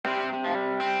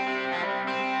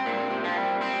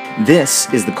This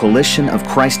is the Coalition of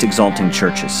Christ Exalting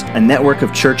Churches, a network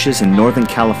of churches in Northern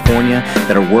California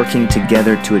that are working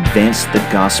together to advance the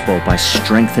gospel by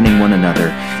strengthening one another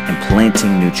and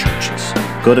planting new churches.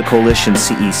 Go to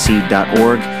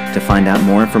coalitioncec.org to find out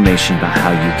more information about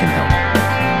how you can help.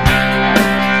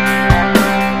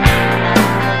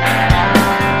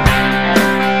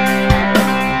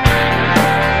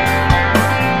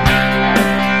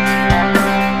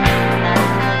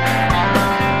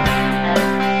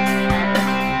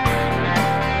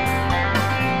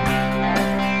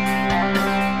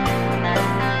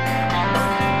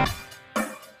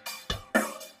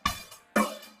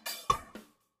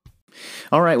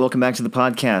 All right, welcome back to the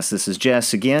podcast. This is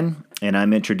Jess again, and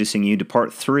I'm introducing you to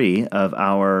part 3 of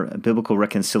our Biblical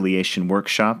Reconciliation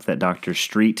Workshop that Dr.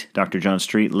 John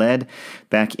Street led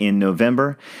back in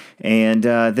November. And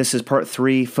this is part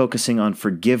 3, focusing on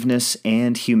forgiveness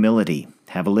and humility.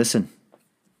 Have a listen.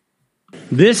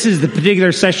 This is the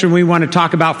particular session we want to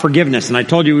talk about forgiveness. And I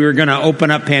told you we were going to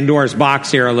open up Pandora's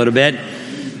box here a little bit.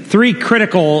 3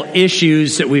 critical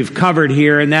issues that we've covered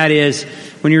here, and that is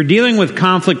when you're dealing with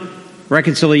conflict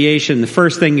reconciliation, the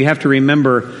first thing you have to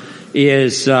remember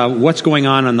is what's going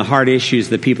on the hard issues,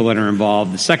 the people that are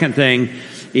involved. The second thing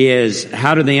is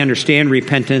how do they understand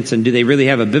repentance, and do they really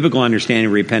have a biblical understanding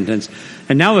of repentance?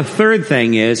 And now the third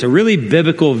thing is a really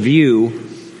biblical view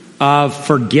of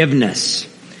forgiveness.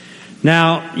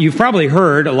 Now, you've probably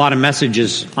heard a lot of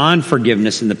messages on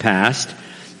forgiveness in the past.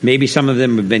 Maybe some of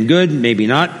them have been good, maybe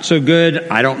not so good.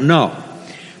 I don't know.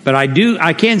 But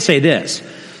I can say this,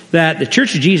 that the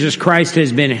Church of Jesus Christ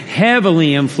has been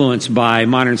heavily influenced by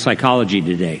modern psychology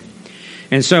today.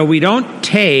 And so we don't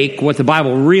take what the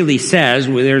Bible really says.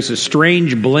 There's a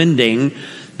strange blending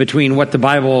between what the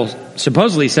Bible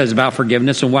supposedly says about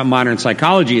forgiveness and what modern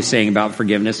psychology is saying about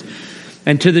forgiveness.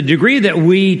 And to the degree that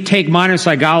we take modern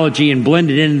psychology and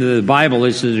blend it into the Bible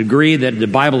is the degree that the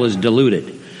Bible is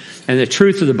diluted. And the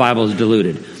truth of the Bible is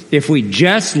diluted. If we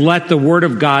just let the Word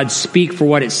of God speak for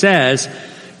what it says,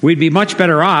 we'd be much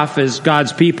better off as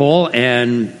God's people,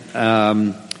 and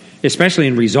especially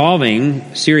in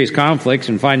resolving serious conflicts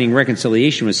and finding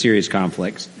reconciliation with serious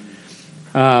conflicts.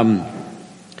 Now,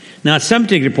 at some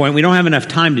particular point, we don't have enough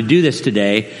time to do this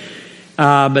today,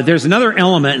 but there's another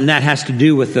element, and that has to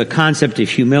do with the concept of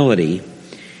humility.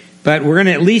 But we're going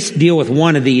to at least deal with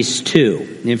one of these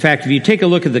two. In fact, if you take a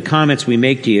look at the comments we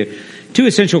make to you, 2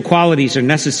 essential qualities are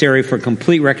necessary for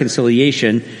complete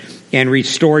reconciliation and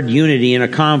restored unity in a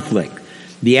conflict: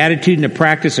 the attitude and the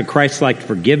practice of Christ-like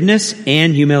forgiveness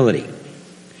and humility.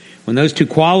 When those 2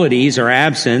 qualities are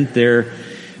absent, there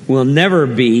will never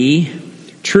be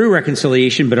true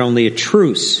reconciliation, but only a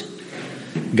truce.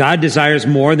 God desires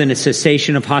more than a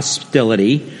cessation of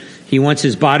hostility. He wants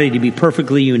His body to be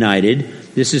perfectly united.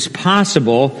 This is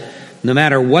possible no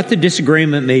matter what the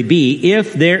disagreement may be,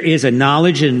 if there is a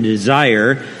knowledge and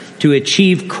desire to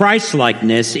achieve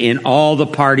Christ-likeness in all the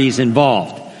parties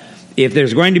involved. If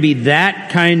there's going to be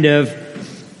that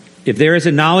if there is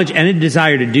a knowledge and a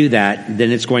desire to do that,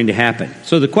 then it's going to happen.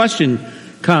 So the question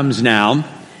comes now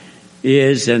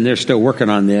is, and they're still working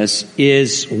on this,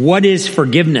 is what is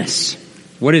forgiveness?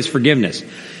 What is forgiveness?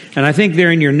 And I think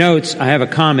there in your notes, I have a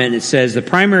comment that says the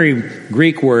primary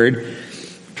Greek word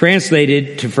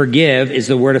translated to forgive is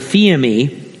the word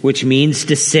aphiemi, which means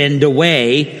to send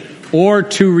away or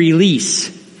to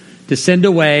release. To send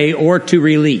away or to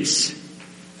release.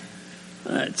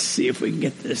 Let's see if we can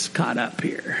get this caught up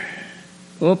here.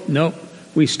 Oh, nope.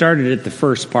 We started at the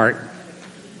first part,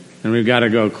 and we've got to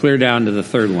go clear down to the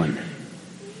third one.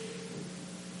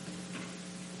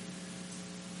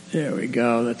 There we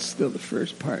go. That's still the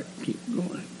first part. Keep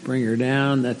going. Bring her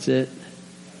down. That's it.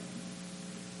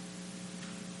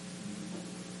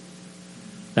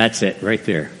 That's it, right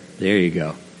there. There you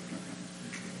go.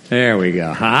 There we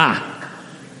go. Ha!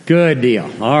 Good deal.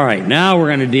 All right, now we're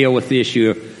going to deal with the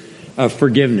issue of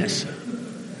forgiveness.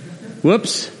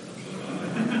 Whoops.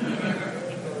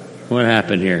 What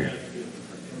happened here?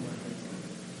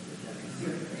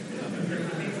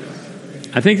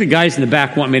 I think the guys in the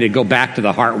back want me to go back to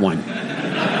the heart one.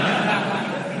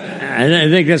 I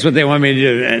think that's what they want me to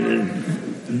do.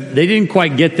 They didn't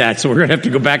quite get that, so we're going to have to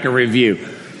go back and review.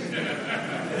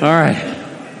 All right.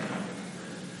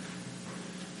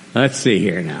 Let's see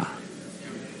here now.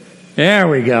 There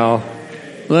we go.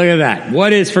 Look at that.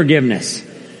 What is forgiveness?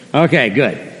 Okay,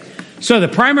 good. So the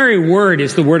primary word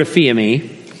is the word aphiemi.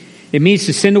 It means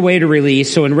to send away, to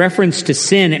release. So in reference to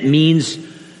sin, it means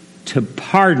to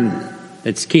pardon.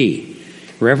 That's key.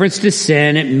 In reference to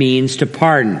sin, it means to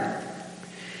pardon.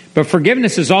 But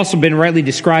forgiveness has also been rightly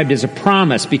described as a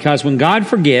promise, because when God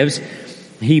forgives,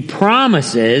 He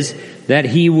promises that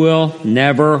he will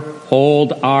never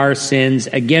hold our sins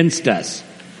against us.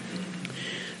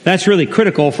 That's really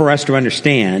critical for us to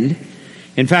understand.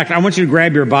 In fact, I want you to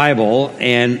grab your Bible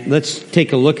and let's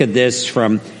take a look at this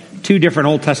from two different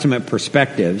Old Testament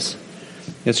perspectives.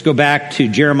 Let's go back to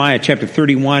Jeremiah chapter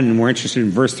 31, and we're interested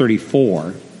in verse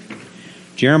 34.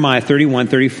 Jeremiah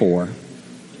 31:34.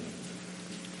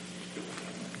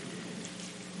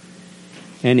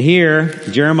 And here,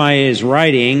 Jeremiah is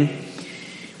writing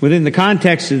within the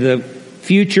context of the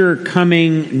future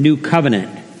coming new covenant.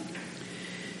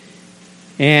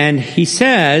 And he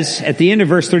says, at the end of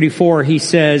verse 34, he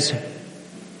says,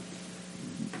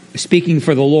 speaking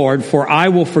for the Lord, "For I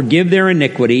will forgive their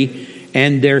iniquity,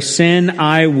 and their sin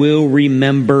I will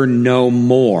remember no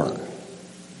more."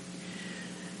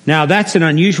 Now, that's an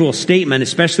unusual statement,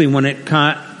 especially when it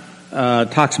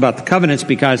talks about the covenants,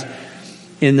 because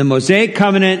in the Mosaic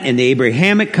covenant and the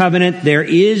Abrahamic covenant, there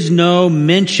is no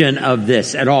mention of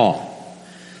this at all.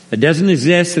 It doesn't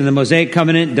exist in the Mosaic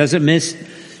covenant,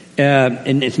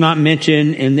 and it's not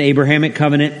mentioned in the Abrahamic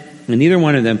covenant, in either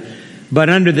one of them.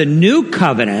 But under the new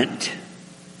covenant,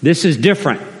 this is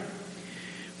different.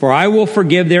 "For I will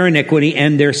forgive their iniquity,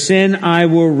 and their sin I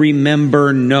will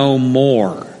remember no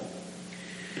more."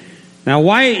 Now,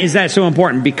 why is that so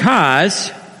important? Because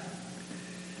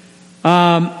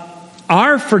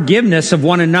our forgiveness of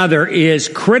one another is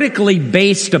critically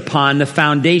based upon the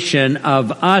foundation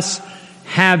of us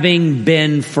having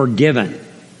been forgiven.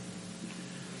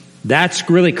 That's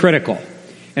really critical.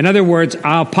 In other words,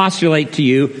 I'll postulate to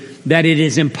you that it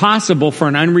is impossible for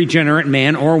an unregenerate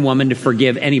man or woman to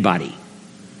forgive anybody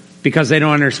because they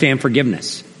don't understand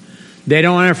forgiveness. They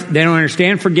don't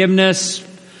understand forgiveness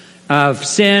of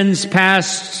sins,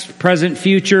 past, present,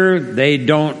 future. They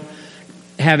don't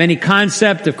have any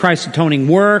concept of Christ's atoning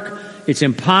work. It's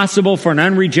impossible for an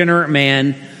unregenerate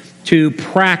man to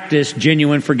practice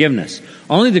genuine forgiveness.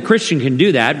 Only the Christian can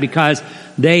do that because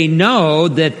they know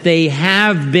that they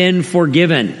have been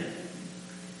forgiven.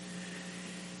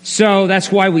 So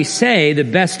that's why we say the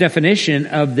best definition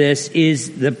of this is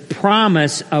the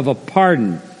promise of a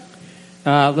pardon.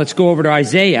 Let's go over to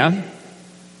Isaiah.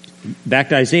 Back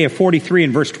to Isaiah 43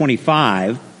 and verse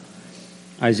 25.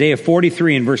 Isaiah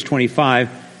 43 and verse 25.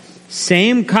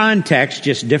 Same context,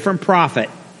 just different prophet,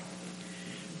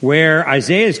 where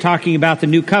Isaiah is talking about the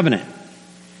new covenant.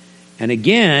 And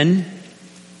again,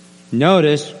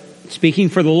 notice, speaking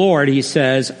for the Lord, he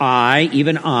says, "I,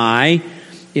 even I,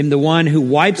 am the one who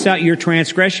wipes out your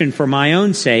transgression for my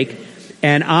own sake,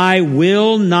 and I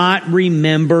will not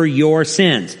remember your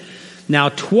sins." Now,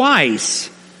 twice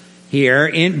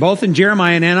here, both in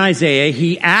Jeremiah and in Isaiah,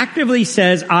 he actively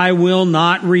says, "I will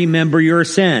not remember your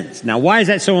sins." Now, why is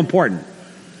that so important?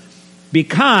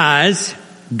 Because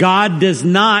God does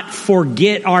not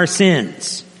forget our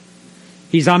sins.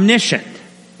 He's omniscient.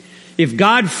 If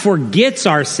God forgets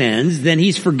our sins, then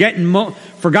he's forgotten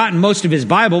most of his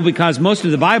Bible, because most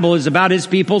of the Bible is about his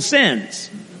people's sins.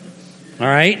 All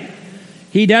right?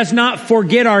 He does not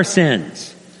forget our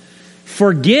sins.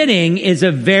 Forgetting is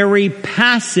a very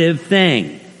passive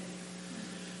thing.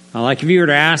 Now, like if you were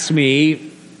to ask me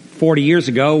 40 years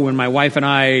ago when my wife and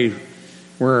I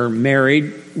were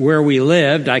married where we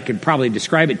lived, I could probably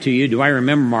describe it to you. Do I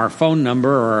remember our phone number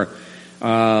or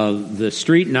the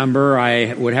street number?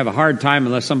 I would have a hard time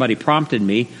unless somebody prompted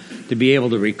me to be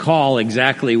able to recall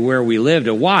exactly where we lived.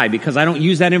 And why? Because I don't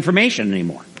use that information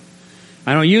anymore.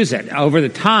 I don't use it. Over the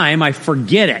time, I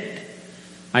forget it.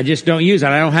 I just don't use it.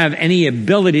 I don't have any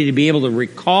ability to be able to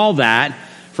recall that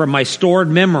from my stored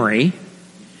memory.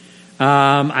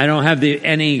 I don't have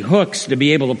any hooks to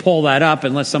be able to pull that up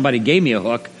unless somebody gave me a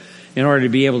hook in order to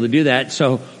be able to do that.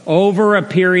 So over a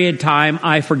period of time,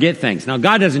 I forget things. Now,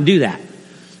 God doesn't do that.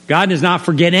 God does not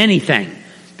forget anything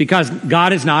because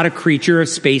God is not a creature of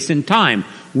space and time.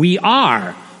 We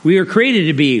are. We are created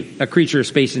to be a creature of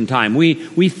space and time. We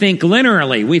think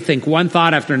linearly. We think one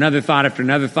thought after another thought after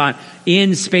another thought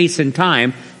in space and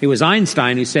time. It was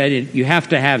Einstein who said you have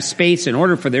to have space in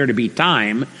order for there to be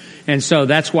time. And so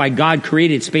that's why God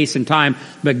created space and time.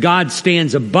 But God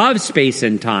stands above space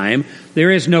and time. There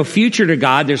is no future to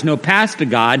God. There's no past to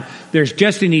God. There's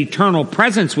just an eternal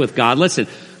presence with God. Listen,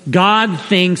 God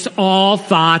thinks all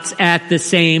thoughts at the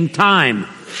same time.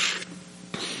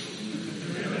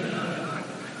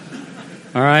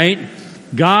 All right?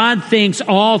 God thinks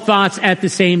all thoughts at the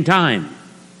same time.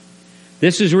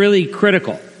 This is really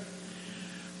critical.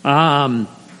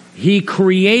 He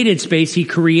created space. He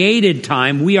created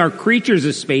time. We are creatures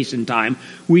of space and time.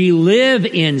 We live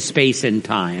in space and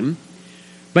time.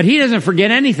 But he doesn't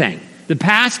forget anything. The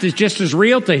past is just as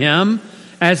real to him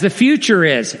as the future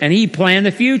is. And he planned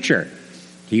the future.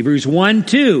 Hebrews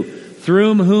 1:2,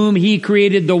 through whom he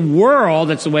created the world.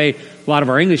 That's the way a lot of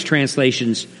our English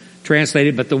translations translate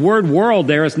it, but the word world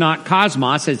there is not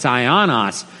cosmos, it's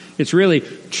ionos. It's really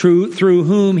true, through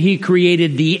whom he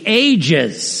created the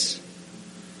ages.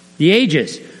 The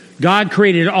ages. God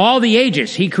created all the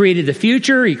ages. He created the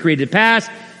future, he created the past,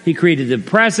 he created the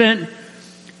present.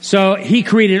 So he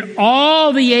created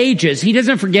all the ages. He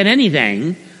doesn't forget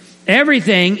anything.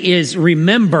 Everything is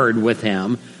remembered with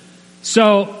him.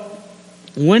 So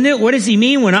what does he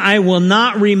mean when I will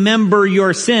not remember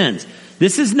your sins?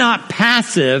 This is not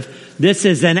passive. This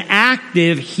is an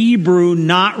active Hebrew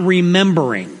not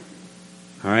remembering.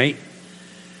 All right?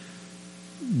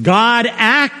 God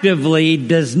actively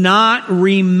does not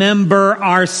remember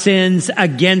our sins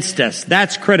against us.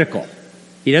 That's critical.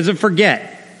 He doesn't forget.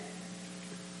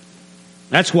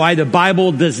 That's why the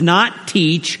Bible does not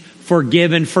teach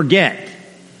forgive and forget.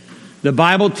 The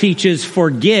Bible teaches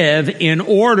forgive in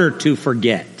order to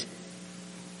forget.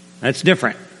 That's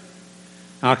different.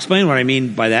 I'll explain what I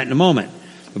mean by that in a moment.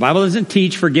 The Bible doesn't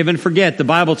teach forgive and forget. The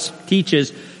Bible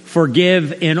teaches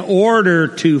forgive in order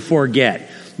to forget.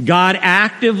 God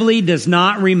actively does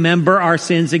not remember our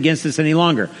sins against us any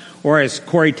longer. Or as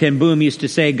Corrie ten Boom used to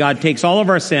say, God takes all of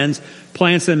our sins,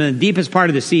 plants them in the deepest part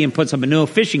of the sea, and puts up a no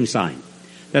fishing sign.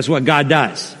 That's what God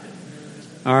does.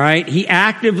 All right? He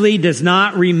actively does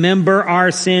not remember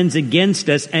our sins against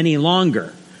us any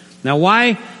longer. Now,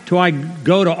 why do I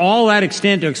go to all that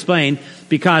extent to explain?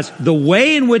 Because the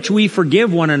way in which we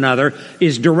forgive one another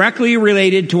is directly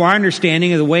related to our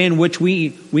understanding of the way in which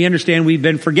we understand we've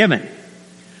been forgiven.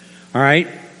 All right?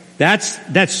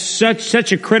 That's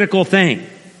such a critical thing.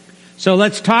 So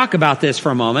let's talk about this for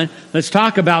a moment. Let's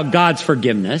talk about God's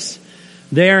forgiveness.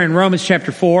 There in Romans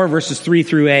chapter 4, verses 3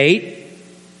 through 8,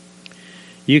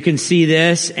 you can see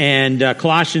this, and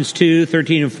Colossians 2,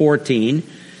 13 and 14.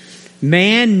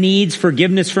 Man needs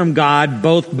forgiveness from God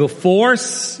both before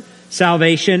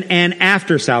salvation and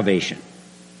after salvation.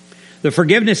 The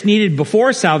forgiveness needed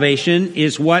before salvation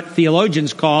is what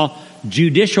theologians call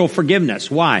judicial forgiveness.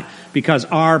 Why? Because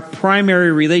our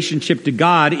primary relationship to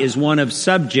God is one of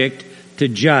subject to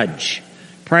judge.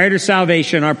 Prior to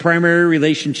salvation, our primary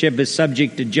relationship is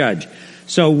subject to judge.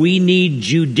 So we need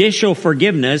judicial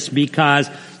forgiveness because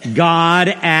God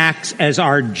acts as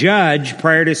our judge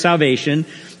prior to salvation,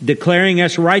 declaring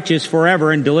us righteous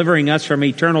forever and delivering us from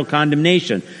eternal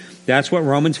condemnation. That's what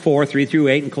Romans 4, 3 through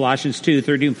 8 and Colossians 2,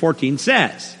 13 and 14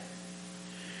 says.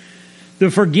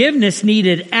 The forgiveness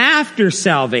needed after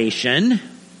salvation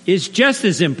is just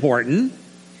as important,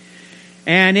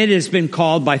 and it has been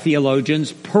called by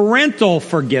theologians parental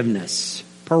forgiveness.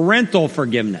 Parental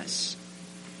forgiveness.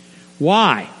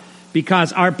 Why?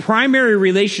 Because our primary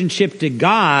relationship to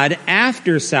God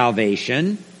after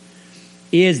salvation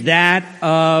is that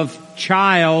of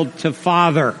child to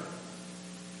father.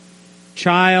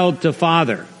 Child to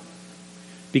father.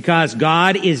 Because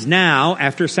God is now,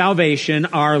 after salvation,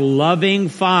 our loving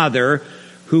Father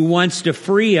who wants to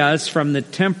free us from the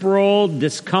temporal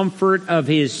discomfort of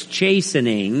His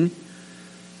chastening,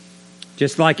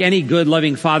 just like any good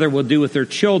loving father will do with their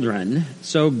children.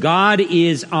 So God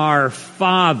is our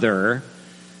Father.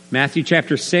 Matthew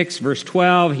chapter 6, verse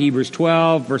 12, Hebrews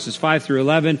 12, verses 5 through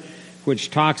 11,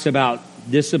 which talks about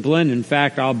discipline. In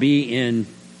fact, I'll be in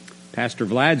Pastor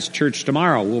Vlad's church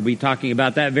tomorrow. We'll be talking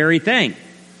about that very thing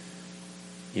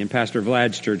in Pastor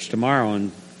Vlad's church tomorrow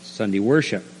on Sunday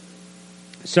worship.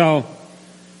 So,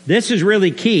 this is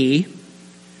really key.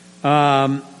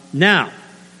 Now,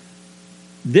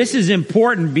 this is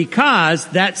important because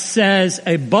that says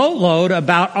a boatload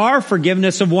about our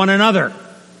forgiveness of one another.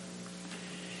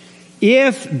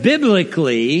 If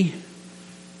biblically,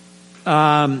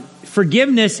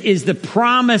 forgiveness is the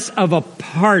promise of a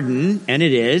pardon, and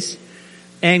it is,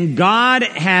 and God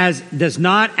does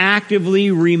not actively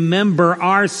remember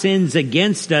our sins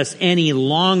against us any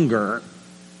longer,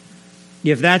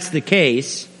 if that's the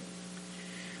case,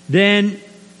 then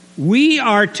we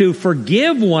are to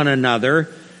forgive one another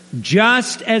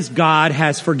just as God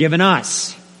has forgiven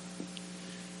us.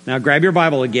 Now grab your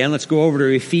Bible again. Let's go over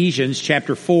to Ephesians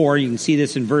chapter 4. You can see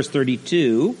this in verse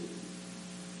 32.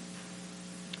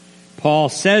 Paul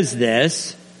says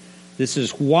this. This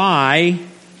is why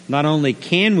not only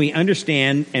can we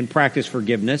understand and practice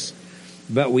forgiveness,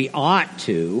 but we ought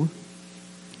to.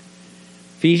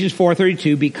 Ephesians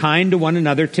 4:32, be kind to one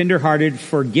another, tenderhearted,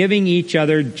 forgiving each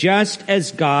other, just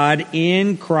as God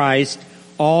in Christ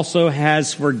also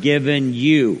has forgiven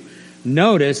you.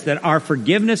 Notice that our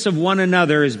forgiveness of one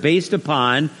another is based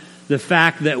upon the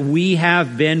fact that we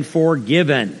have been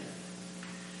forgiven.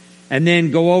 And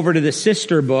then go over to the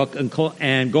sister book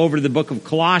and go over to the book of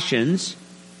Colossians.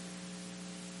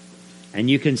 And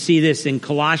you can see this in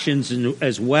Colossians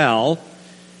as well.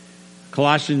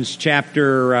 Colossians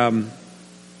chapter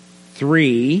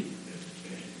 3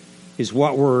 is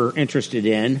what we're interested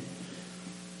in.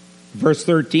 Verse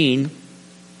 13,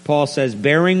 Paul says,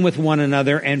 bearing with one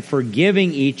another and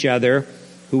forgiving each other,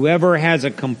 whoever has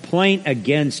a complaint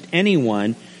against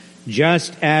anyone,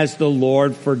 just as the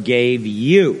Lord forgave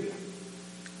you.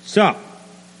 So,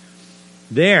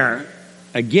 there,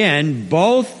 again,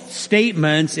 both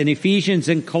statements in Ephesians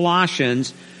and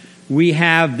Colossians, we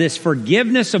have this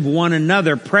forgiveness of one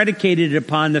another predicated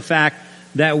upon the fact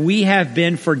that we have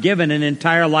been forgiven an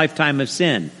entire lifetime of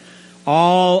sin.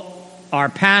 All our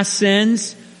past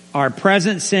sins, our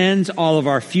present sins, all of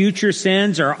our future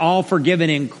sins are all forgiven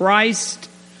in Christ.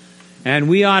 And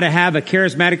we ought to have a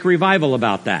charismatic revival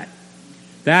about that.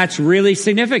 That's really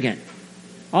significant.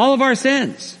 All of our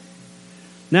sins.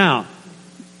 Now,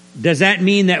 does that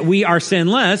mean that we are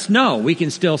sinless? No, we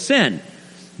can still sin.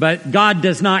 But God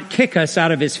does not kick us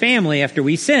out of His family after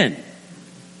we sin.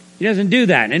 He doesn't do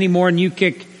that any more than you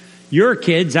kick your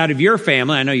kids out of your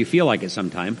family. I know you feel like it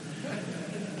sometime.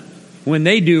 When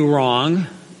they do wrong,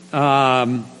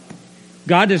 God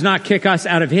does not kick us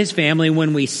out of His family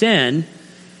when we sin.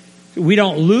 We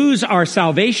don't lose our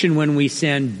salvation when we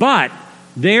sin, but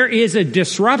there is a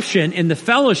disruption in the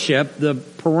fellowship, the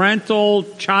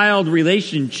parental-child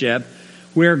relationship,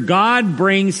 where God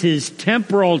brings His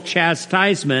temporal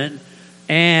chastisement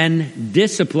and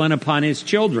discipline upon His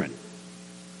children.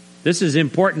 This is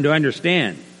important to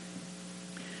understand.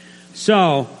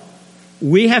 So,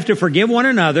 we have to forgive one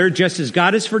another just as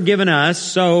God has forgiven us.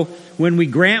 So, when we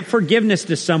grant forgiveness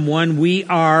to someone, we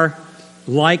are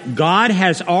like God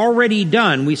has already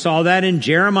done. We saw that in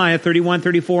Jeremiah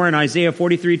 31:34 and Isaiah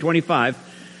 43:25.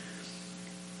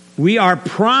 We are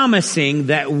promising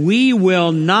that we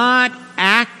will not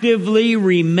actively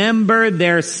remember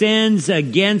their sins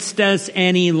against us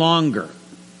any longer.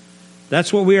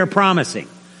 That's what we are promising.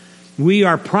 We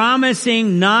are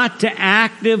promising not to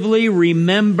actively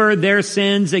remember their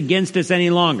sins against us any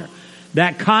longer.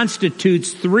 That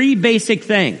constitutes three basic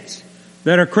things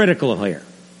that are critical here.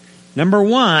 Number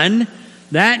one,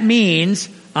 that means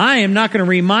I am not going to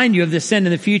remind you of the sin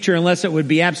in the future unless it would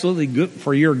be absolutely good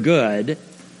for your good.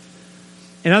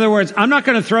 In other words, I'm not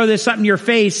going to throw this up in your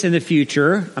face in the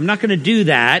future. I'm not going to do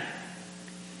that.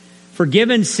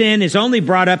 Forgiven sin is only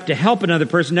brought up to help another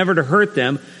person, never to hurt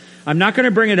them. I'm not going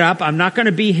to bring it up. I'm not going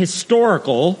to be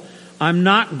historical. I'm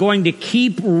not going to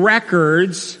keep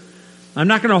records. I'm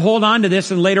not going to hold on to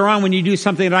this and later on when you do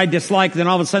something that I dislike, then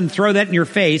all of a sudden throw that in your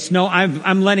face. No,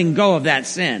 I'm letting go of that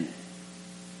sin.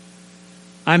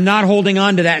 I'm not holding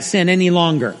on to that sin any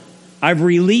longer. I've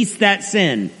released that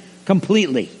sin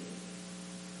completely.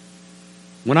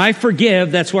 When I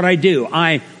forgive, that's what I do.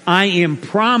 I am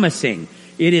promising.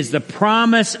 It is the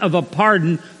promise of a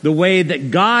pardon, the way that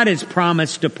God has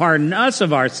promised to pardon us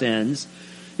of our sins.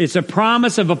 It's a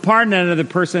promise of a pardon to another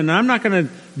person. And I'm not going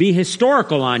to be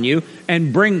historical on you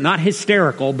and bring, not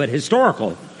hysterical, but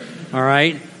historical. All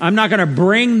right? I'm not going to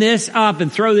bring this up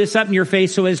and throw this up in your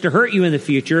face so as to hurt you in the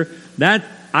future. That,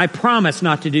 I promise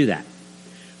not to do that.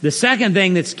 The second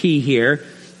thing that's key here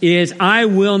is I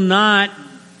will not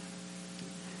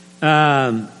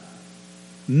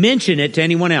mention it to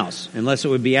anyone else unless it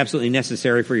would be absolutely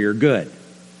necessary for your good.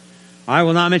 I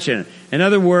will not mention it. In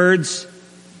other words,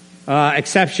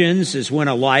 exceptions is when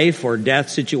a life or death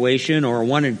situation or a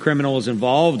wanted criminal is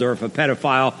involved, or if a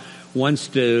pedophile wants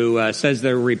to says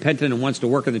they're repentant and wants to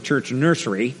work in the church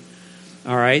nursery.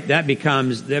 All right, that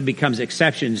becomes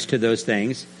exceptions to those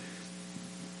things.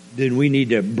 Then we need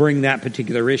to bring that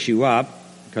particular issue up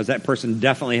because that person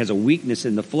definitely has a weakness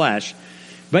in the flesh.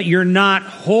 But you're not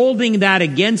holding that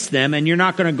against them, and you're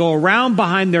not going to go around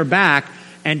behind their back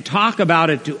and talk about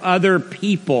it to other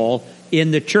people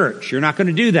in the church. You're not going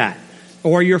to do that.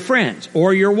 Or your friends,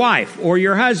 or your wife, or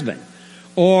your husband,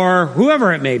 or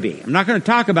whoever it may be. I'm not going to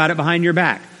talk about it behind your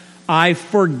back. I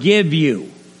forgive you.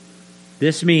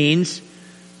 This means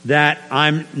that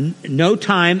no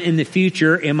time in the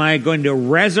future am I going to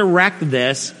resurrect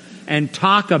this and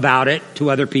talk about it to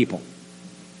other people.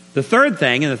 The third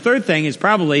thing is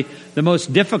probably the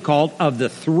most difficult of the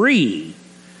three,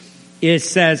 it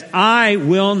says, I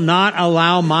will not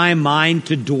allow my mind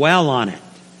to dwell on it.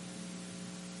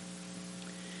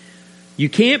 You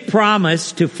can't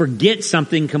promise to forget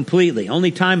something completely.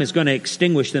 Only time is going to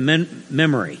extinguish the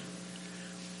memory.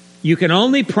 You can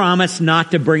only promise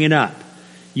not to bring it up.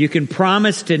 You can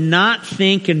promise to not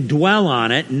think and dwell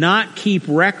on it, not keep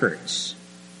records,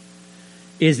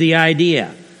 is the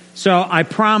idea. So I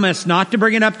promise not to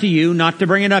bring it up to you, not to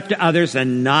bring it up to others,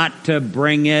 and not to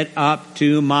bring it up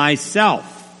to myself.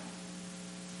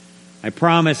 I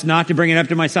promise not to bring it up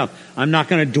to myself. I'm not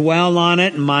going to dwell on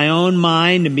it in my own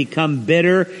mind and become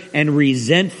bitter and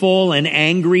resentful and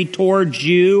angry towards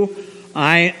you.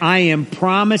 I am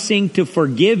promising to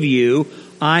forgive you.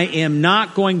 I am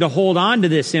not going to hold on to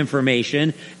this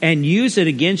information and use it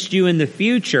against you in the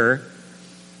future.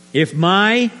 If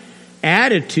my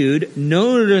attitude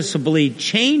noticeably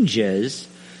changes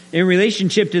in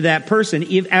relationship to that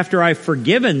person after I've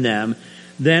forgiven them,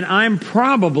 then I'm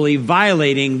probably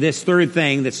violating this third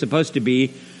thing that's supposed to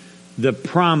be the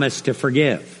promise to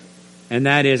forgive. And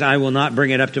that is, I will not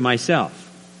bring it up to myself.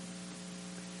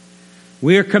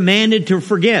 We are commanded to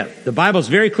forgive. The Bible's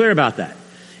very clear about that.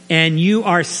 And you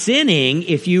are sinning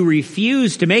if you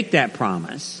refuse to make that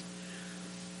promise.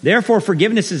 Therefore,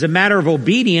 forgiveness is a matter of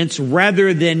obedience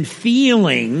rather than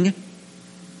feeling.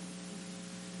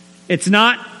 It's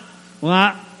not,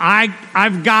 well,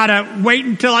 I've got to wait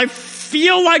until I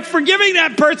feel like forgiving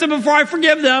that person before I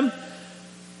forgive them.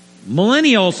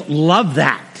 Millennials love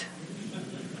that.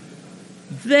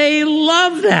 They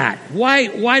love that. Why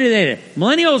do they?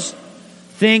 Millennials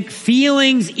think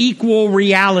feelings equal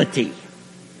reality.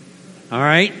 All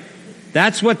right?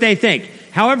 That's what they think.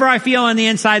 However I feel on the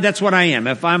inside, that's what I am.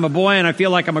 If I'm a boy and I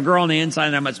feel like I'm a girl on the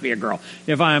inside, I must be a girl.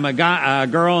 If I'm a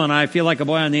girl and I feel like a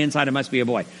boy on the inside, I must be a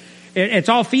boy. It's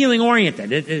all feeling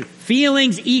oriented.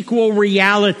 Feelings equal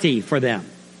reality for them.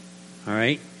 All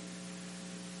right?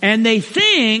 And they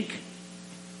think,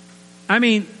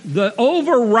 the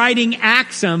overriding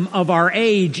axiom of our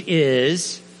age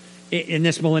is, in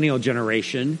this millennial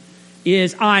generation,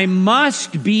 is I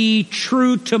must be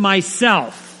true to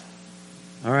myself.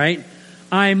 All right?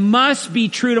 I must be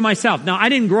true to myself. Now, I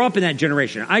didn't grow up in that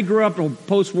generation. I grew up in a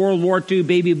post-World War II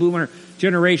baby boomer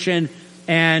generation,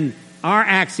 and our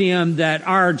axiom that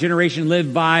our generation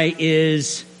lived by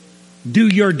is do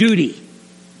your duty.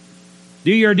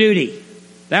 Do your duty.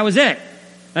 That was it.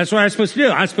 That's what I was supposed to do.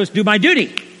 I was supposed to do my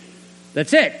duty.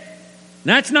 That's it.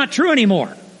 That's not true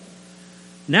anymore.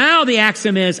 Now the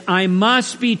axiom is I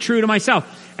must be true to myself.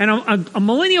 And a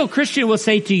millennial Christian will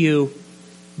say to you,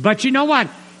 but you know what?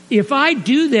 If I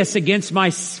do this against my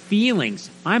feelings,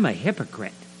 I'm a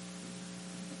hypocrite.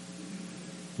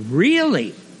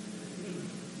 Really?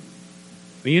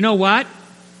 Well, you know what?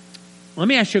 Let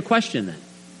me ask you a question then.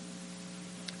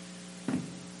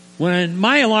 When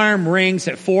my alarm rings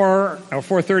at 4 or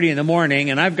 4:30 in the morning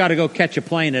and I've got to go catch a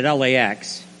plane at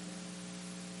LAX,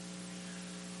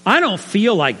 I don't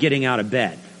feel like getting out of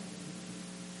bed.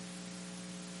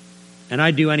 And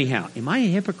I do anyhow. Am I a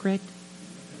hypocrite?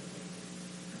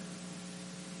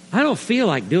 I don't feel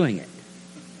like doing it.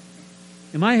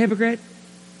 Am I a hypocrite?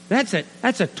 That's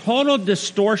a total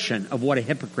distortion of what a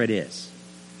hypocrite is.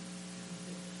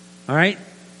 All right?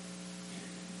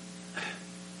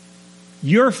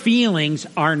 Your feelings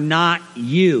are not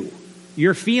you.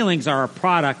 Your feelings are a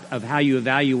product of how you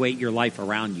evaluate your life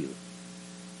around you.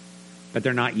 But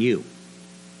they're not you.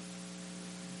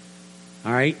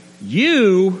 All right?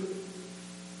 You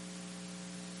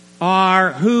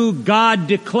are who God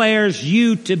declares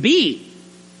you to be.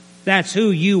 That's who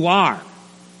you are.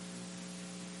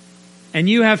 And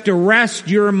you have to rest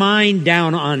your mind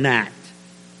down on that.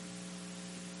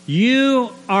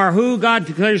 You are who God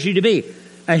declares you to be.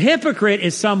 A hypocrite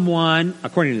is someone,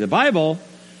 according to the Bible,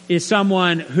 is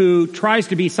someone who tries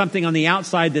to be something on the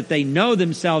outside that they know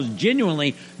themselves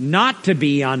genuinely not to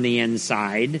be on the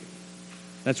inside.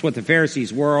 That's what the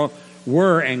Pharisees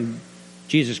were, and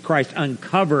Jesus Christ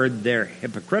uncovered their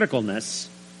hypocriticalness.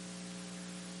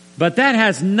 But that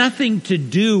has nothing to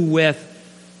do with,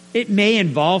 it may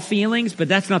involve feelings, but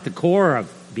that's not the core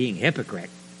of being a hypocrite.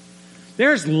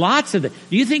 There's lots of it.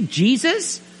 Do you think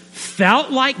Jesus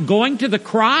felt like going to the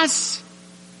cross?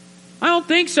 I don't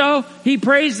think so. He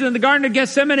prays in the Garden of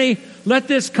Gethsemane, let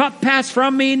this cup pass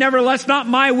from me, nevertheless not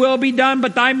my will be done,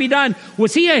 but thine be done.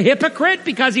 Was he a hypocrite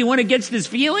because he went against his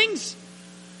feelings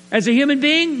as a human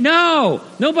being? No.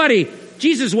 Nobody.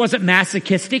 Jesus wasn't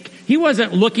masochistic. He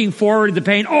wasn't looking forward to the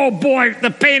pain. Oh boy,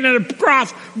 the pain of the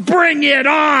cross, bring it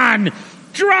on.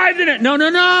 Driving it.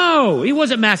 No. He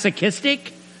wasn't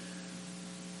masochistic.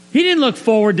 He didn't look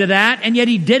forward to that, and yet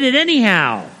he did it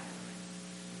anyhow.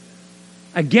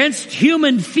 Against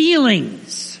human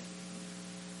feelings.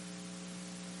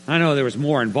 I know there was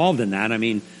more involved in that.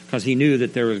 Because he knew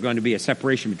that there was going to be a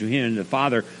separation between him and the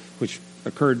Father, which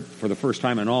occurred for the first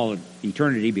time in all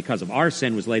eternity because of our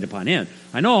sin was laid upon him.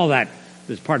 I know all that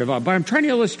is part of it, but I'm trying to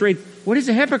illustrate what is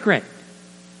a hypocrite.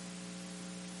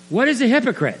 What is a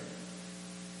hypocrite?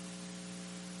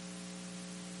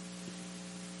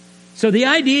 So the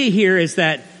idea here is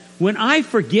that when I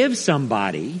forgive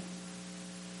somebody,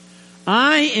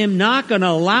 I am not going to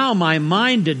allow my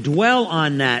mind to dwell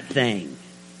on that thing.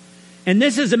 And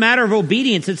this is a matter of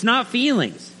obedience. It's not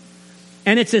feelings.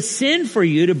 And it's a sin for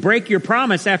you to break your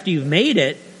promise after you've made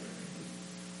it.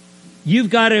 You've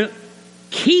got to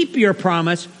keep your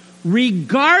promise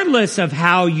regardless of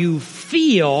how you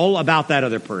feel about that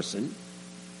other person.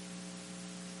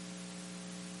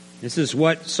 This is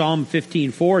what Psalm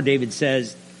 15:4, David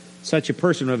says, such a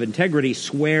person of integrity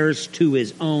swears to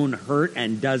his own hurt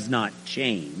and does not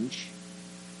change.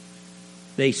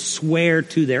 They swear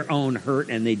to their own hurt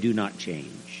and they do not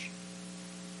change.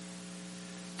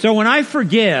 So when I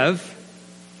forgive,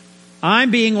 I'm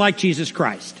being like Jesus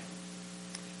Christ,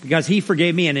 because he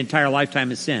forgave me an entire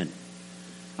lifetime of sin.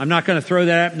 I'm not going to throw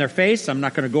that up in their face. I'm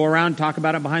not going to go around and talk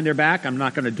about it behind their back. I'm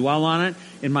not going to dwell on it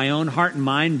in my own heart and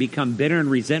mind, become bitter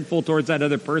and resentful towards that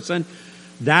other person.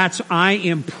 I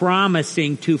am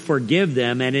promising to forgive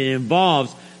them, and it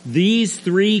involves these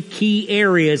three key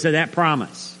areas of that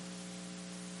promise.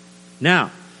 Now,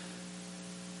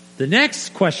 the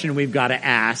next question we've got to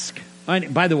ask,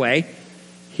 and by the way,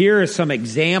 here are some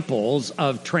examples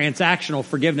of transactional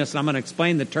forgiveness, and I'm going to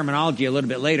explain the terminology a little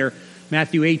bit later.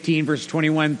 Matthew 18, verses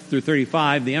 21 through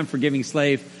 35, the unforgiving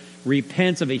slave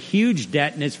repents of a huge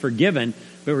debt and is forgiven,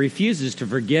 but refuses to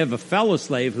forgive a fellow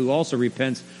slave who also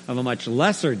repents of a much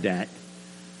lesser debt.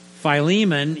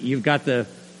 Philemon, you've got the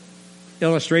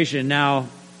illustration now.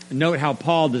 Note how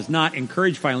Paul does not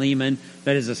encourage Philemon,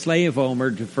 that is a slave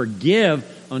owner, to forgive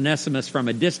Onesimus from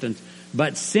a distance,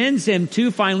 but sends him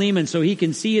to Philemon so he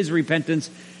can see his repentance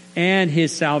and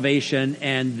his salvation,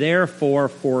 and therefore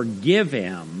forgive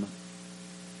him.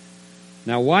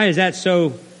 Now, why is that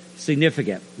so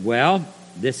significant? Well,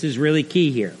 this is really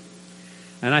key here.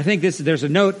 And I think there's a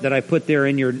note that I put there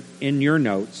in your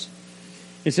notes.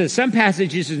 It says, some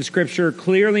passages in Scripture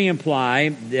clearly imply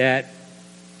that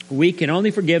we can only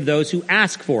forgive those who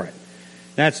ask for it.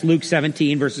 That's Luke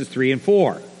 17, verses 3 and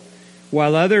 4.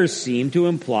 While others seem to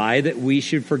imply that we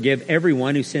should forgive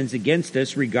everyone who sins against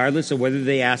us, regardless of whether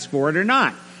they ask for it or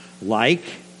not, like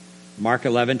Mark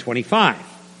 11:25.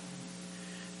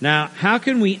 Now, how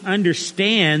can we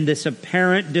understand this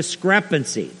apparent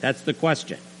discrepancy? That's the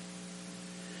question.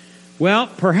 Well,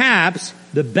 perhaps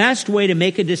the best way to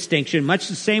make a distinction, much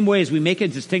the same way as we make a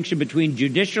distinction between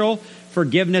judicial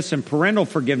forgiveness and parental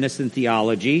forgiveness in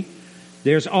theology,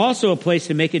 there's also a place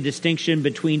to make a distinction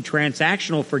between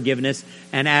transactional forgiveness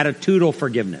and attitudinal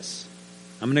forgiveness.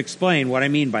 I'm going to explain what I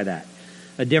mean by that.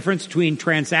 A difference between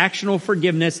transactional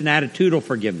forgiveness and attitudinal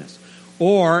forgiveness.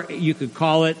 Or you could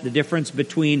call it the difference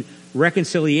between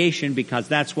reconciliation, because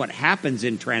that's what happens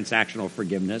in transactional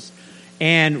forgiveness,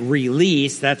 and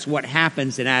release, that's what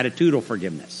happens in attitudinal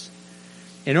forgiveness.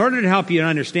 In order to help you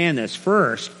understand this,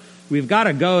 first, we've got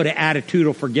to go to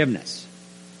attitudinal forgiveness.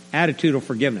 Attitudinal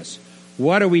forgiveness.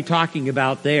 What are we talking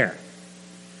about there?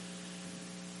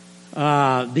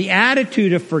 The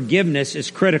attitude of forgiveness is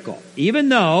critical. Even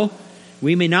though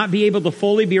we may not be able to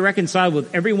fully be reconciled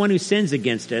with everyone who sins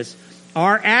against us,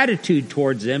 our attitude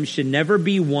towards them should never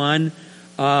be one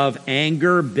of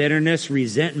anger, bitterness,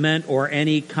 resentment, or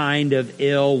any kind of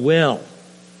ill will.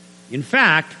 In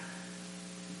fact,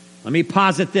 let me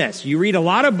posit this. You read a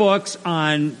lot of books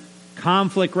on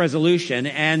conflict resolution,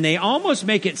 and they almost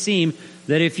make it seem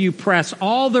that if you press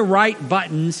all the right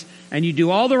buttons and you do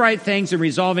all the right things in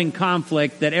resolving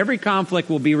conflict, that every conflict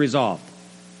will be resolved.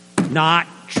 Not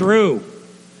true.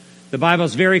 The Bible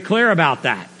is very clear about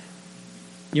that.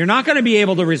 You're not going to be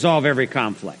able to resolve every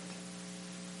conflict.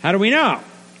 How do we know?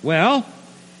 Well,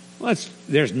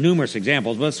 there's numerous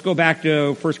examples. Let's go back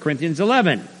to 1 Corinthians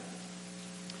 11.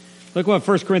 Look what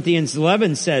 1 Corinthians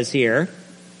 11 says here,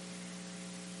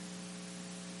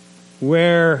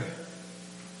 where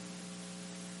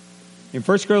in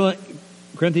 1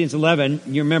 Corinthians 11,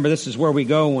 you remember this is where we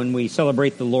go when we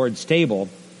celebrate the Lord's table.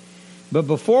 But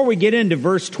before we get into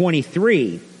verse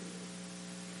 23,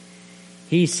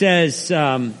 he says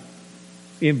in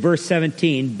verse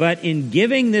 17, but in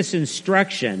giving this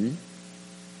instruction,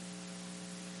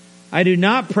 I do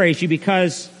not praise you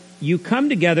because you come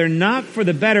together not for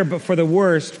the better but for the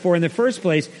worst. For in the first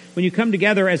place, when you come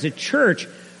together as a church,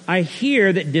 I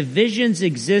hear that divisions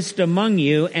exist among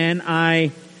you,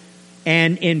 and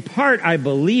in part I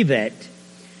believe it.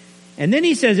 And then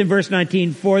he says in verse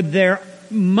 19, for there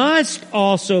must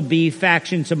also be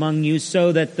factions among you,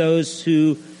 so that those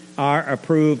who are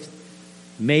approved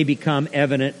may become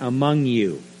evident among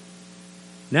you.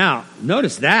 Now,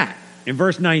 notice that. In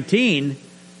verse 19,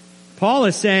 Paul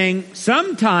is saying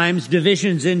sometimes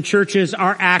divisions in churches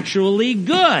are actually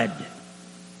good.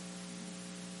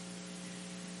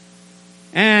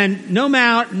 And no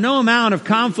amount of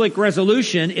conflict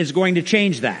resolution is going to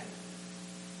change that.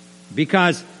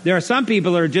 Because there are some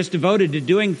people that are just devoted to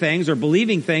doing things or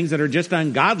believing things that are just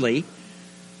ungodly,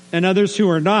 and others who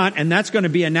are not, and that's going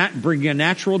to bring a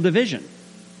natural division.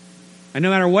 And no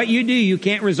matter what you do, you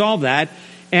can't resolve that.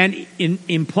 And in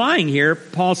implying here,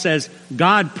 Paul says,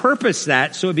 God purposed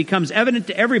that so it becomes evident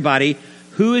to everybody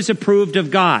who is approved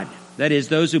of God. That is,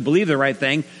 those who believe the right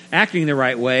thing, acting the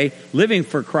right way, living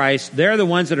for Christ, they're the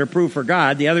ones that are approved for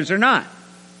God. The others are not.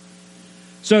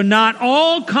 So not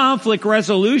all conflict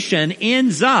resolution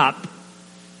ends up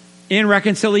in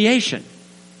reconciliation.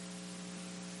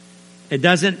 It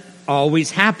doesn't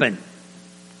always happen.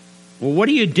 Well, what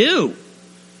do you do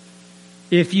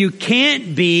if you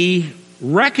can't be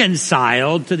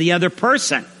reconciled to the other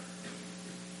person?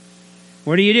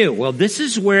 What do you do? Well, this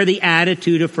is where the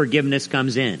attitude of forgiveness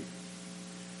comes in.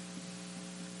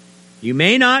 You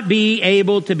may not be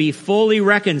able to be fully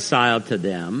reconciled to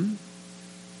them,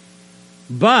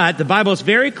 but the Bible is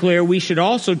very clear we should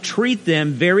also treat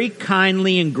them very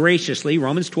kindly and graciously.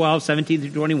 Romans 12, 17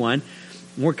 through 21.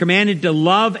 We're commanded to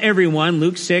love everyone,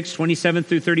 Luke 6, 27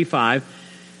 through 35.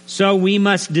 So we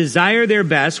must desire their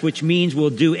best, which means we'll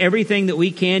do everything that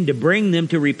we can to bring them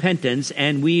to repentance,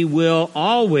 and we will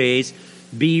always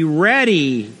be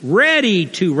ready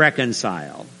to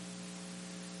reconcile.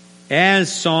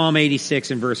 As Psalm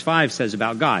 86 and verse 5 says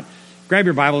about God. Grab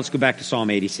your Bible, let's go back to Psalm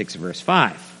 86 and verse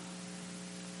 5.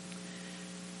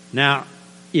 Now,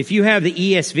 if you have the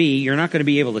ESV, you're not going to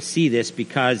be able to see this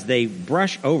because they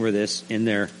brush over this in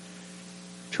their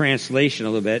translation a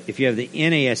little bit. If you have the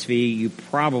NASV, you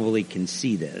probably can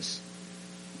see this.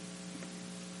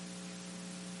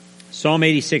 Psalm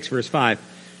 86, verse 5.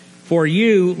 For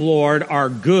you, Lord, are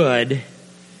good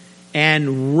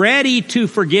and ready to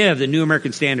forgive. The New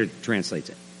American Standard translates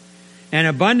it. And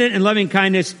abundant in loving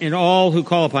kindness in all who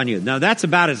call upon you. Now, that's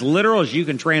about as literal as you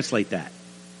can translate that.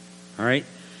 All right?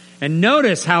 And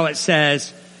notice how it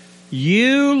says,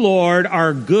 you, Lord,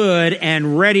 are good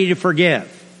and ready to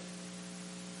forgive.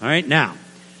 All right, now,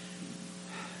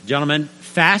 gentlemen,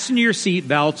 fasten your seat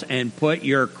belts and put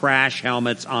your crash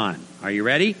helmets on. Are you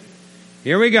ready?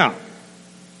 Here we go.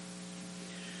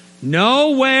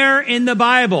 Nowhere in the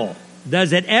Bible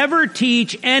does it ever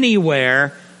teach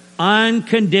anywhere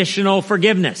unconditional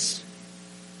forgiveness.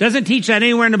 Doesn't teach that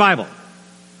anywhere in the Bible.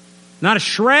 Not a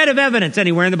shred of evidence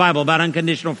anywhere in the Bible about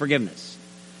unconditional forgiveness.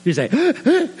 You say,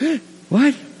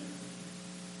 what?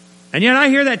 And yet I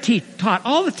hear that taught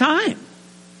all the time.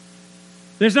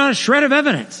 There's not a shred of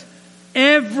evidence.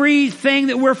 Everything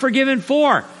that we're forgiven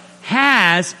for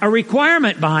has a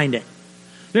requirement behind it.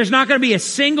 There's not going to be a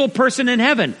single person in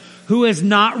heaven who has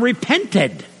not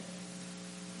repented.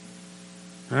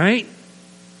 All right?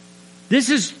 This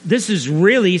is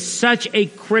really such a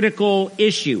critical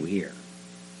issue here.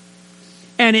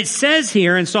 And it says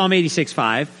here in Psalm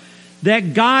 86:5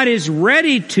 that God is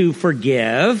ready to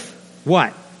forgive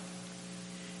what?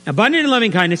 Abundant in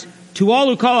loving kindness to all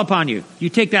who call upon you. You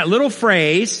take that little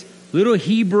phrase, little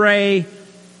Hebraism,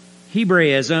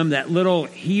 that little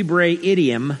Hebrew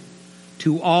idiom,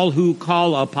 to all who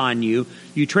call upon you.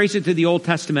 You trace it to the Old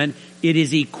Testament. It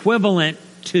is equivalent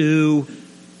to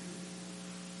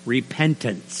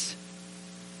repentance.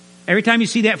 Every time you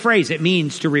see that phrase, it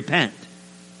means to repent.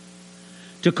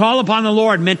 To call upon the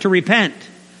Lord meant to repent.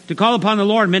 To call upon the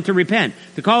Lord meant to repent.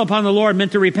 To call upon the Lord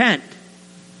meant to repent.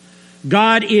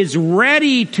 God is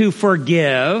ready to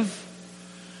forgive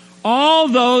all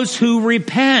those who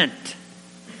repent,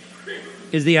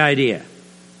 is the idea.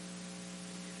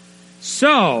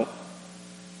 So,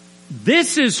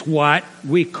 this is what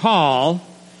we call,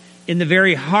 in the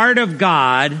very heart of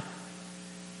God,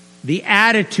 the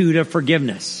attitude of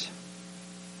forgiveness.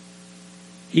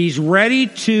 He's ready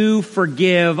to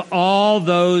forgive all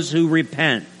those who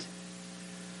repent.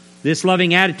 This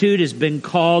loving attitude has been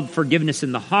called forgiveness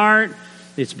in the heart.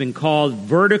 It's been called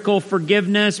vertical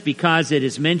forgiveness because it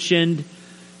is mentioned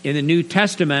in the New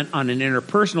Testament on an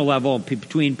interpersonal level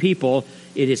between people.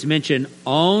 It is mentioned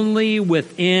only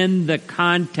within the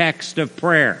context of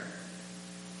prayer.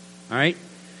 All right?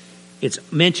 It's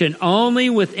mentioned only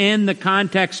within the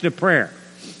context of prayer.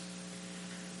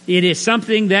 It is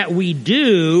something that we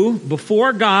do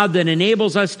before God that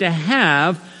enables us to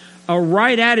have a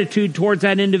right attitude towards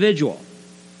that individual.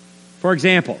 For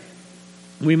example,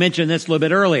 we mentioned this a little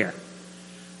bit earlier.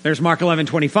 There's Mark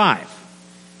 11:25.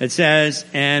 It says,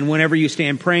 and whenever you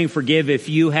stand praying, forgive if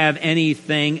you have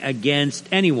anything against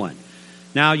anyone.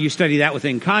 Now, you study that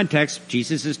within context.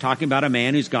 Jesus is talking about a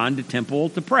man who's gone to temple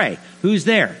to pray. Who's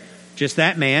there? Just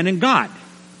that man and God.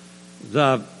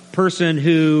 The person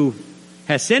who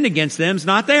has sinned against them is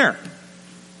not there.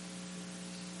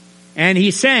 And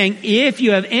he's saying, if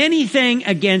you have anything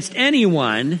against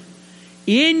anyone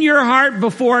in your heart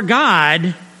before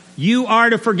God, you are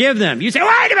to forgive them. You say,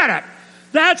 wait a minute,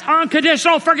 that's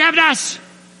unconditional forgiveness.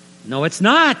 No, it's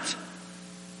not.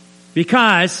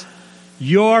 Because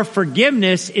your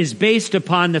forgiveness is based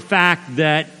upon the fact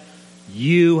that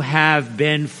you have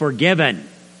been forgiven.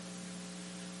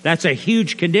 That's a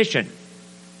huge condition.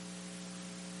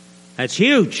 That's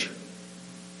huge.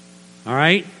 All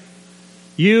right?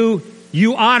 You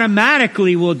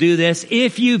automatically will do this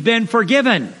if you've been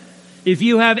forgiven. If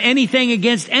you have anything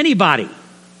against anybody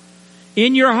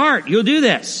in your heart, you'll do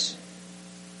this.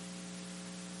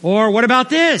 Or what about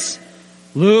this?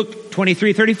 Luke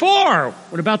 23:34.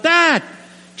 What about that?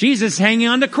 Jesus hanging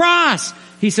on the cross.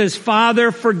 He says,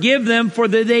 Father, forgive them, for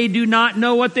they do not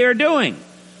know what they are doing.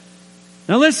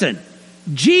 Now listen,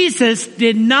 Jesus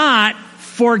did not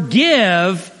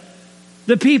forgive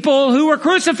the people who were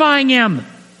crucifying him.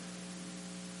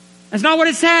 That's not what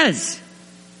it says.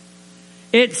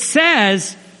 It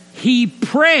says he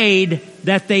prayed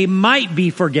that they might be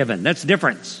forgiven. That's the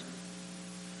difference.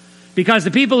 Because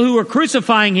the people who were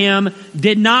crucifying him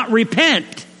did not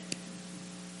repent.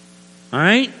 All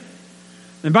right?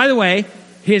 And by the way,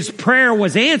 his prayer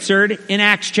was answered in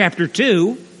Acts chapter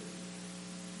 2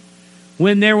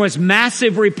 when there was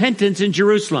massive repentance in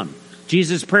Jerusalem.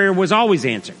 Jesus' prayer was always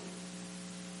answered.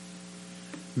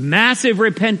 Massive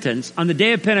repentance on the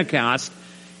day of Pentecost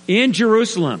in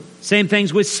Jerusalem. Same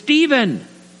things with Stephen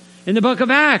in the book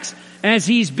of Acts as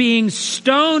he's being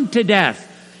stoned to death.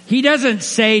 He doesn't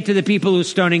say to the people who are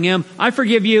stoning him, I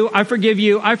forgive you, I forgive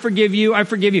you, I forgive you, I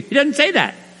forgive you. He doesn't say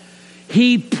that.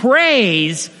 He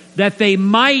prays that they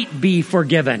might be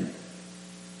forgiven.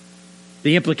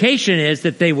 The implication is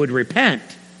that they would repent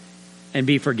and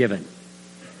be forgiven.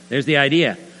 There's the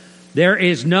idea. There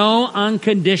is no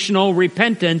unconditional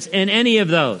repentance in any of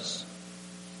those.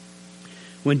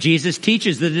 When Jesus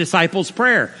teaches the disciples'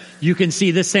 prayer, you can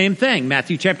see the same thing.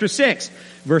 Matthew chapter 6,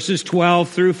 verses 12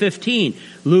 through 15.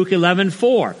 Luke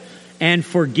 11:4. And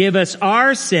forgive us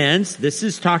our sins. This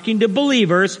is talking to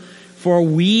believers. For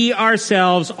we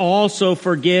ourselves also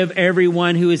forgive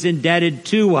everyone who is indebted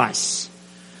to us.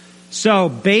 So,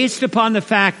 based upon the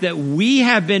fact that we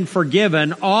have been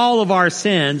forgiven all of our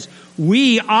sins,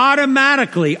 we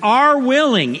automatically are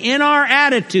willing in our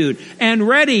attitude and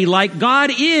ready, like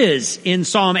God is in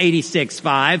Psalm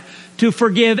 86:5, to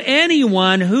forgive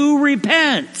anyone who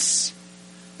repents.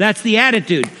 That's the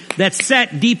attitude that's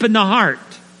set deep in the heart.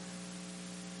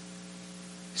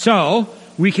 So,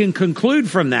 we can conclude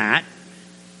from that,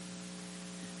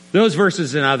 those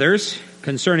verses and others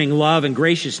concerning love and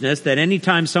graciousness, that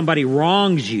anytime somebody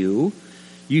wrongs you,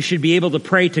 you should be able to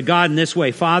pray to God in this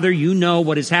way. Father, you know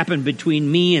what has happened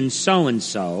between me and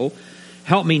so-and-so.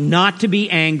 Help me not to be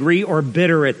angry or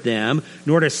bitter at them,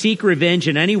 nor to seek revenge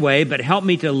in any way, but help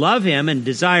me to love him and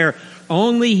desire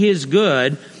only his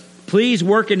good. Please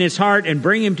work in his heart and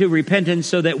bring him to repentance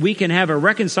so that we can have a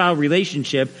reconciled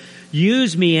relationship.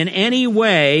 Use me in any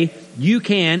way you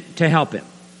can to help him.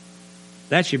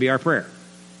 That should be our prayer.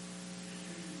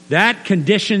 That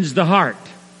conditions the heart.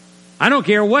 I don't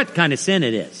care what kind of sin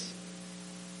it is.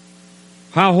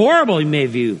 How horrible you may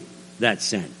view that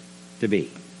sin to be.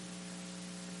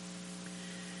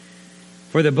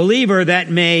 For the believer, that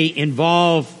may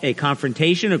involve a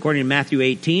confrontation, according to Matthew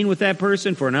 18, with that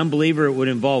person. For an unbeliever, it would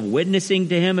involve witnessing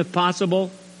to him if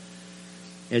possible.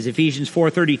 As Ephesians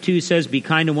 4:32 says, be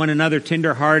kind to one another,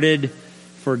 tender-hearted,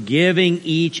 forgiving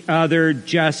each other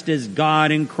just as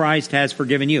God in Christ has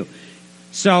forgiven you.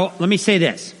 So, let me say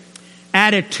this.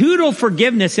 Attitudinal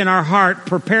forgiveness in our heart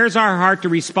prepares our heart to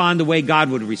respond the way God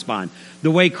would respond,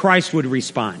 the way Christ would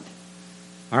respond.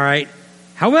 All right?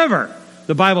 However,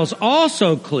 the Bible's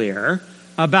also clear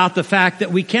about the fact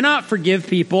that we cannot forgive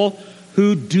people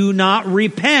who do not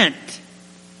repent.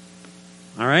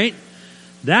 All right?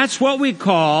 That's what we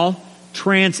call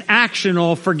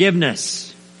transactional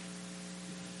forgiveness.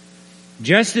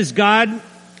 Just as God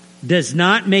does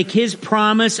not make his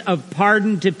promise of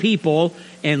pardon to people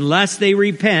unless they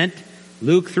repent,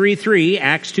 Luke 3:3,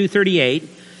 Acts 2:38,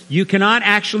 you cannot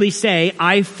actually say,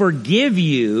 I forgive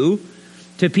you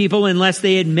to people unless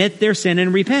they admit their sin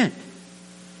and repent.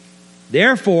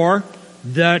 Therefore,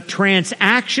 the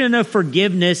transaction of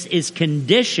forgiveness is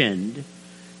conditioned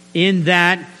in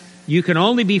that you can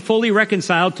only be fully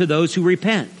reconciled to those who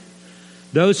repent.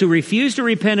 Those who refuse to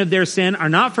repent of their sin are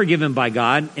not forgiven by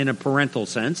God in a parental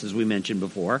sense, as we mentioned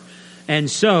before.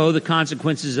 And so the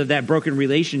consequences of that broken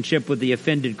relationship with the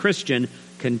offended Christian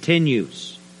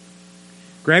continues.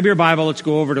 Grab your Bible. Let's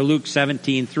go over to Luke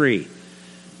 17:3.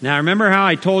 Now, remember how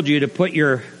I told you to put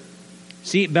your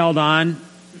seatbelt on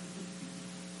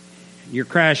your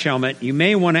crash helmet, you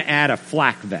may want to add a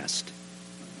flak vest.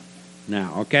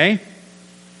 Now, okay?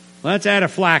 Let's add a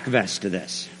flak vest to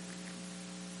this.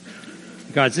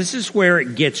 Because this is where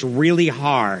it gets really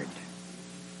hard.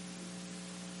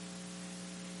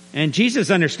 And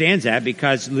Jesus understands that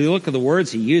because look at the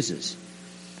words he uses.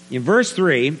 In verse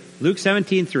 3, Luke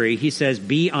 17:3, he says,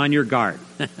 be on your guard.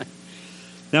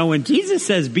 Now, when Jesus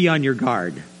says be on your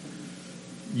guard,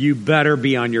 you better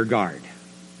be on your guard.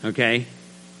 Okay?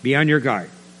 Be on your guard.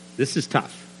 This is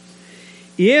tough.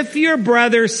 If your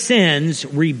brother sins,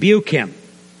 rebuke him.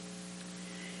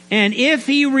 And if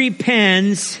he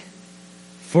repents,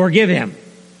 forgive him.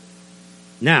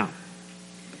 Now,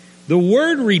 the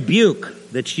word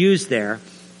rebuke that's used there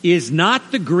is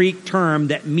not the Greek term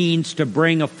that means to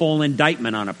bring a full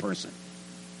indictment on a person.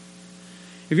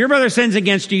 If your brother sins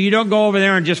against you, you don't go over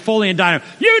there and just fully indict him.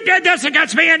 You did this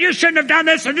against me and you shouldn't have done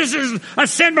this and this is a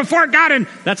sin before God. And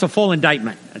that's a full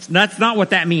indictment. That's not what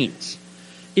that means.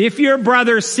 If your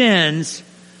brother sins,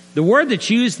 the word that's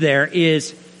used there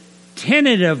is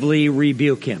tentatively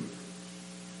rebuke him.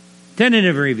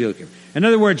 Tentatively rebuke him. In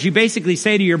other words, you basically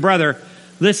say to your brother,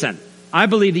 listen, I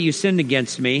believe that you sinned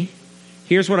against me.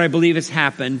 Here's what I believe has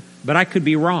happened, but I could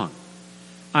be wrong.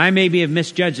 I maybe have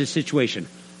misjudged the situation.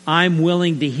 I'm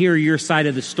willing to hear your side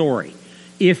of the story.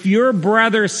 If your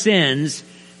brother sins,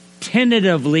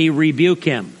 tentatively rebuke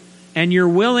him. And you're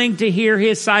willing to hear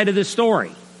his side of the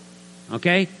story.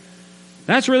 Okay?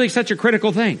 That's really such a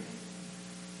critical thing.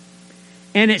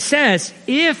 And it says,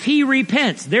 if he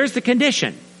repents, there's the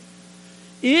condition.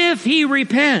 If he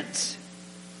repents,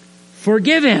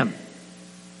 forgive him.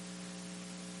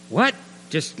 What?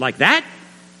 Just like that?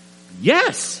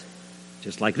 Yes.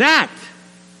 Just like that.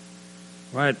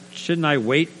 What? Shouldn't I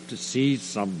wait to see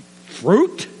some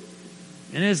fruit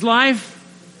in his life?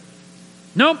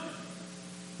 Nope.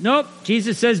 Nope.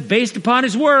 Jesus says, based upon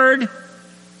his word.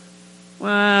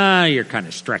 Well, you're kind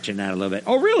of stretching that a little bit.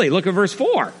 Oh, really? Look at verse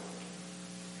 4.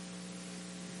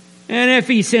 And if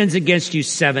he sins against you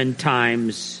 7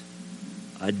 times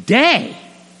a day,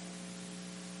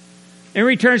 and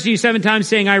returns to you 7 times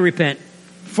saying, I repent,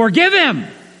 forgive him.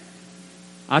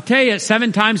 I'll tell you,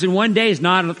 7 times in one day is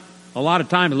not a lot of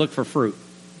time to look for fruit.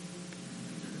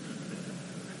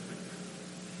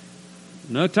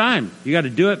 No time. You got to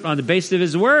do it on the basis of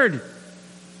his word.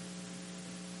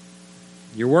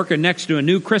 You're working next to a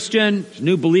new Christian, a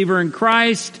new believer in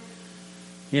Christ.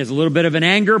 He has a little bit of an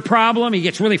anger problem. He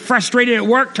gets really frustrated at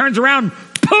work, turns around,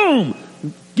 boom,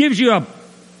 gives you a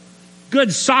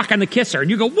good sock on the kisser. And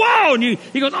you go, whoa! And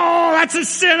he goes, oh, that's a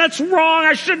sin. That's wrong.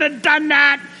 I shouldn't have done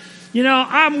that. You know,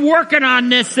 I'm working on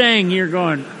this thing. You're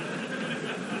going,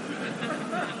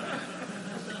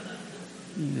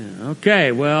 yeah,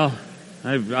 okay, well,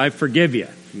 I forgive you.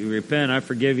 If you repent, I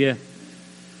forgive you.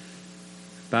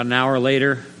 About an hour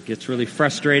later, gets really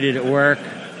frustrated at work.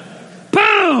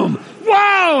 Boom!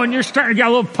 Whoa! And you're starting to get a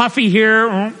little puffy here.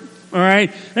 All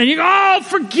right? And you go, oh,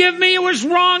 forgive me. It was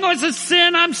wrong. It was a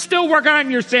sin. I'm still working on it.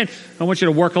 And you're saying, I want you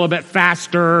to work a little bit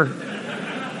faster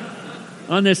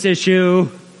on this issue.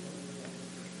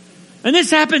 And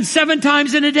this happens 7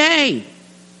 times in a day.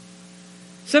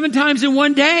 7 times in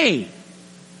one day.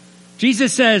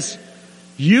 Jesus says,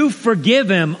 you forgive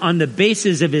him on the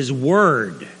basis of his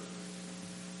word.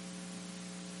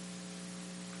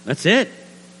 That's it.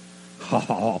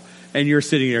 Oh, and you're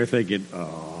sitting there thinking,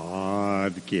 oh,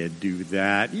 I can't do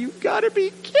that. You've got to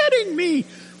be kidding me.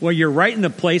 Well, you're right in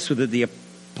the place where the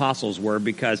apostles were,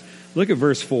 because look at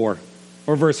verse 4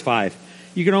 or verse 5.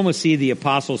 You can almost see the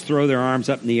apostles throw their arms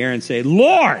up in the air and say,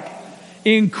 Lord,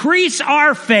 increase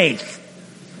our faith.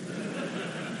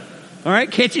 All right,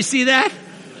 can't you see that?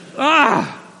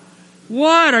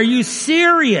 What? Are you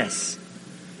serious?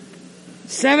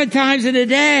 7 times in a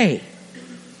day.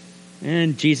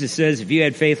 And Jesus says, if you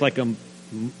had faith like a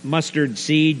mustard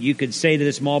seed, you could say to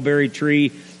this mulberry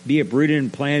tree, be uprooted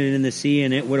and planted in the sea,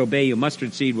 and it would obey you.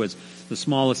 Mustard seed was the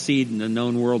smallest seed in the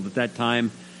known world at that time.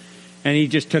 And he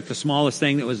just took the smallest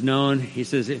thing that was known. He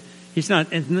says, it's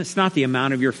not the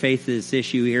amount of your faith that's the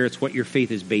issue here. It's what your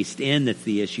faith is based in that's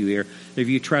the issue here. If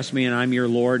you trust me and I'm your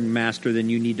Lord and Master, then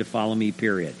you need to follow me,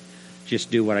 period.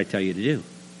 Just do what I tell you to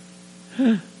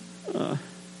do.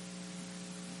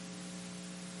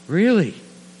 Really?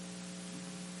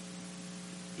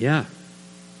 Yeah.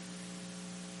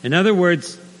 In other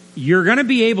words, you're going to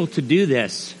be able to do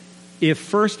this if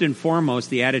first and foremost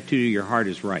the attitude of your heart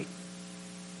is right.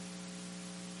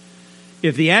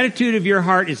 If the attitude of your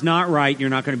heart is not right, you're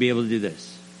not going to be able to do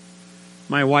this.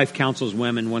 My wife counsels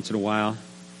women once in a while,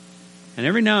 and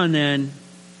every now and then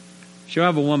she'll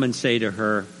have a woman say to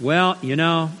her, well, you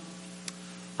know,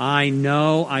 I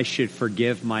know I should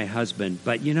forgive my husband,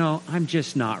 but I'm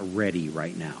just not ready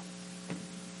right now.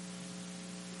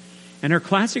 And her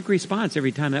classic response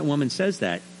every time that woman says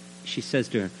that, she says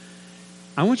to her,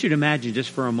 I want you to imagine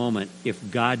just for a moment if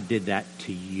God did that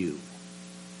to you.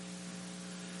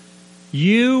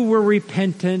 You were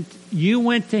repentant. You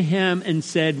went to him and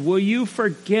said, will you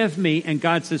forgive me? And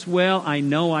God says, well, I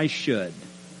know I should,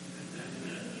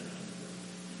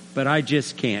 but I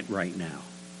just can't right now.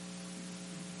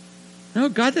 No,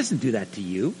 God doesn't do that to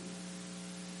you.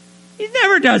 He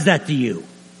never does that to you.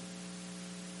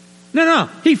 No.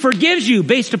 He forgives you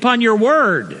based upon your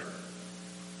word.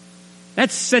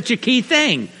 That's such a key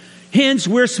thing. Hence,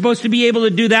 we're supposed to be able to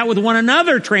do that with one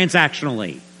another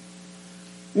transactionally.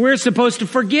 We're supposed to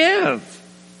forgive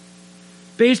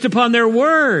based upon their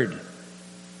word.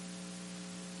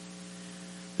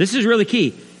 This is really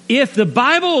key. If the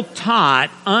Bible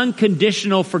taught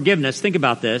unconditional forgiveness, think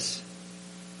about this,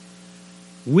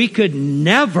 we could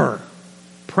never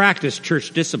practice church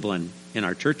discipline in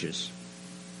our churches.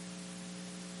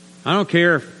 I don't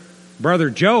care if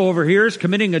Brother Joe over here is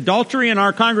committing adultery in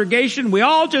our congregation. We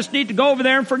all just need to go over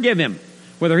there and forgive him,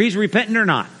 whether he's repentant or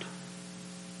not.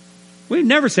 We'd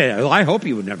never say that. Well, I hope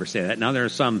you would never say that. Now there are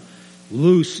some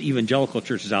loose evangelical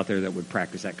churches out there that would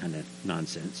practice that kind of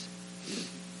nonsense.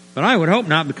 But I would hope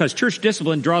not, because church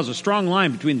discipline draws a strong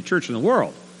line between the church and the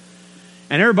world.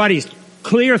 And everybody's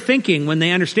clear thinking when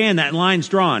they understand that line's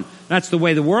drawn. That's the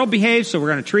way the world behaves, so we're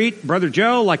going to treat Brother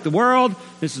Joe like the world.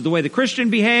 This is the way the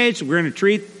Christian behaves, so we're going to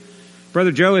treat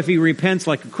Brother Joe, if he repents,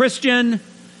 like a Christian.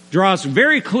 Draws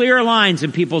very clear lines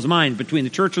in people's minds between the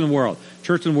church and the world.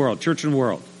 Church and the world, church and the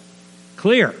world.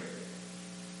 Clear.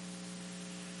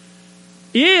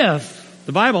 If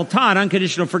the Bible taught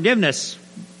unconditional forgiveness,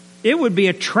 it would be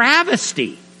a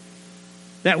travesty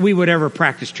that we would ever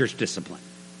practice church discipline.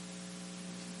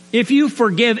 If you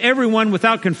forgive everyone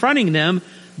without confronting them,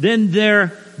 then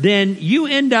you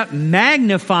end up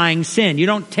magnifying sin. You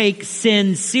don't take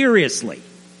sin seriously.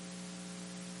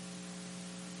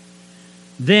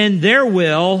 Then there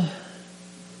will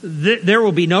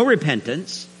be no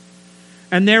repentance,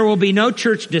 and there will be no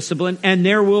church discipline, and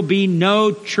there will be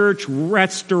no church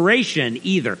restoration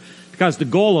either. Because the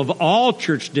goal of all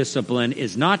church discipline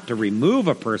is not to remove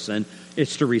a person,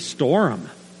 it's to restore them.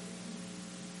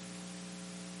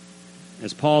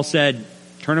 As Paul said,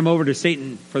 turn him over to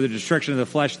Satan for the destruction of the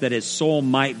flesh, that his soul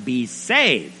might be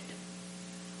saved.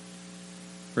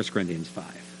 1 Corinthians 5.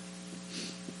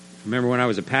 Remember when I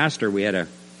was a pastor, we had a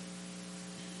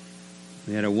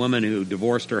woman who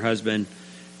divorced her husband.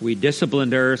 We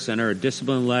disciplined her, sent her a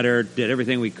discipline letter, did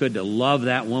everything we could to love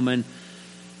that woman.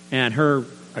 And her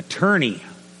attorney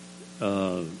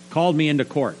called me into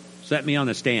court, set me on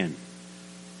the stand.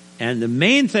 And the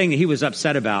main thing that he was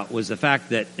upset about was the fact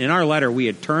that in our letter we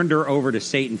had turned her over to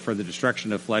Satan for the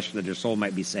destruction of flesh, that her soul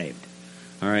might be saved.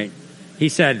 All right? He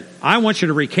said, I want you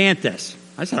to recant this.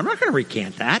 I said, I'm not going to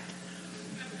recant that.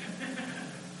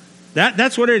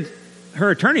 That's what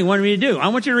her attorney wanted me to do. I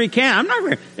want you to recant. I'm not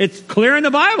going to. It's clear in the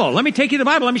Bible. Let me take you to the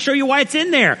Bible. Let me show you why it's in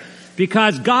there.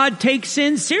 Because God takes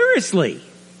sin seriously.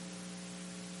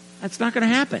 That's not going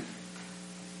to happen.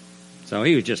 So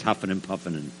he was just huffing and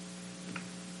puffing and,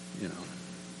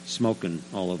 smoking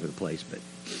all over the place. But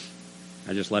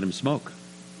I just let him smoke.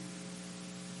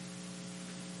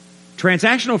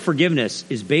 Transactional forgiveness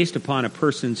is based upon a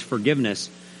person's forgiveness.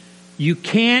 You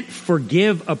can't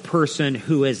forgive a person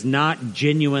who has not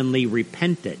genuinely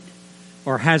repented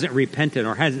or hasn't repented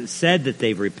or hasn't said that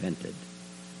they've repented.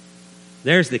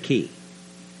 There's the key.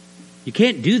 You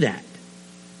can't do that.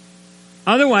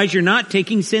 Otherwise, you're not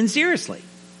taking sin seriously.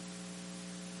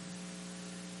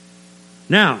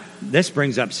 Now, this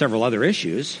brings up several other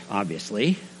issues,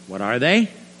 obviously. What are they?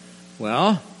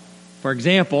 Well, for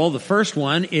example, the first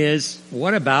one is,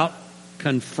 what about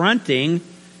confronting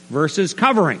versus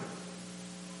covering?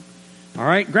 All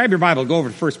right, grab your Bible, go over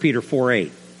to 1 Peter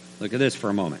 4:8. Look at this for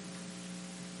a moment.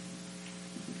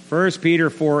 1 Peter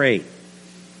 4:8.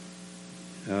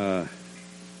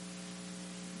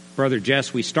 Brother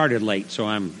Jess, we started late, so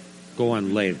I'm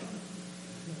going late.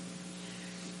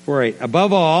 4:8.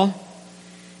 Above all,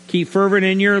 keep fervent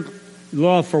in your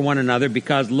love for one another,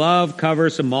 because love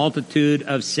covers a multitude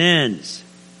of sins.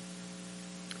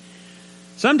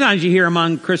 Sometimes you hear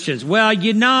among Christians, well,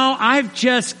 I've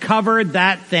just covered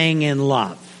that thing in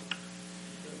love.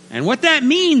 And what that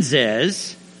means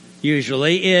is,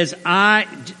 usually, is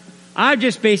I've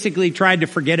just basically tried to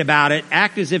forget about it,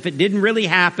 act as if it didn't really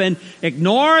happen,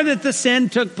 ignore that the sin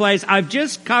took place. I've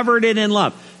just covered it in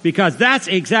love. Because that's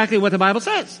exactly what the Bible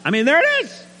says. I mean, there it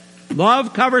is.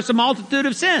 Love covers a multitude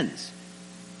of sins.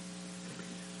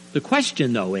 The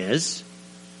question, though, is,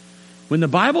 when the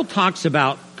Bible talks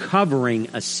about covering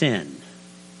a sin,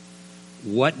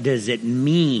 what does it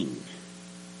mean?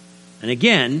 And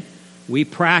again, we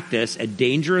practice a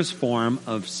dangerous form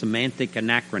of semantic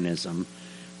anachronism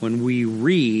when we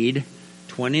read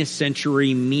 20th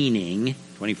century meaning,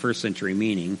 21st century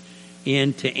meaning,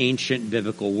 into ancient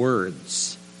biblical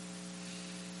words.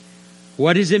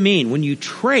 What does it mean? When you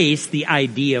trace the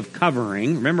idea of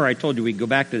covering, remember I told you we'd go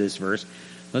back to this verse.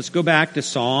 Let's go back to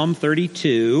Psalm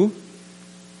 32.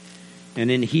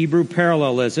 And in Hebrew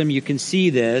parallelism, you can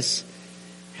see this.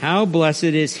 How blessed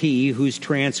is he whose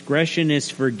transgression is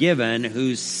forgiven,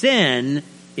 whose sin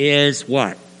is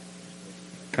what?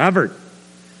 Covered.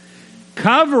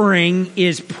 Covering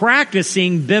is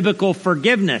practicing biblical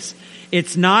forgiveness.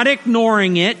 It's not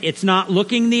ignoring it. It's not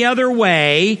looking the other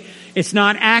way. It's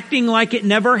not acting like it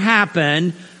never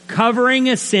happened. Covering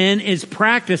a sin is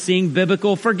practicing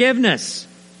biblical forgiveness.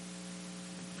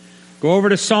 Go over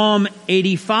to Psalm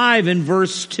 85 and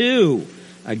verse 2.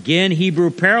 Again, Hebrew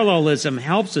parallelism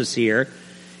helps us here.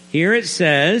 Here it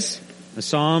says, a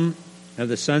psalm of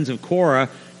the sons of Korah,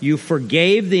 you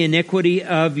forgave the iniquity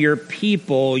of your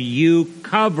people, you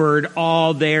covered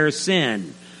all their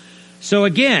sin. So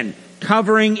again,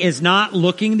 covering is not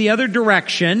looking the other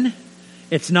direction.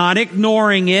 It's not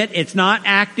ignoring it. It's not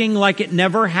acting like it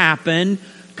never happened.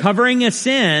 Covering a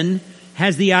sin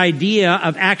has the idea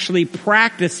of actually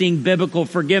practicing biblical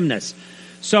forgiveness.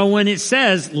 So when it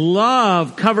says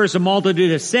love covers a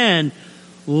multitude of sin,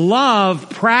 love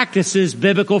practices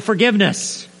biblical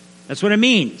forgiveness. That's what it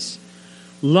means.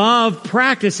 Love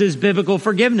practices biblical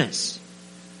forgiveness.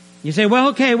 You say, well,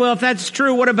 okay, well, if that's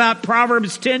true, what about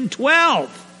Proverbs 10:12?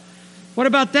 What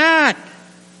about that?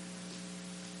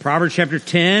 Proverbs chapter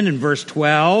 10 and verse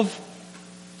 12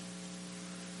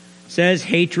 says,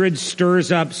 hatred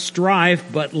stirs up strife,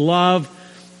 but love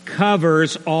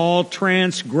covers all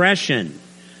transgression.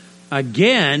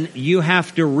 Again, you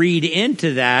have to read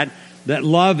into that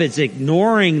love is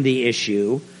ignoring the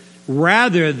issue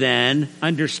rather than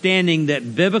understanding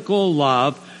that biblical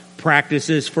love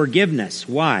practices forgiveness.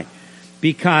 Why?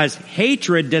 Because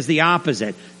hatred does the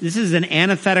opposite. This is an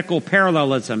antithetical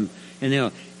parallelism.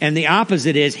 And the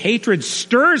opposite is hatred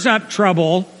stirs up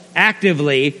trouble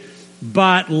actively,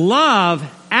 but love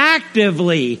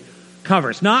actively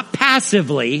covers, not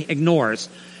passively ignores,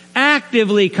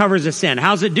 actively covers a sin.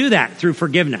 How does it do that? Through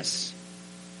forgiveness.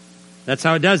 That's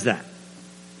how it does that.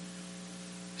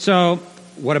 So,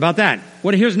 what about that?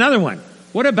 Here's another one.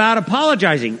 What about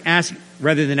apologizing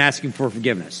rather than asking for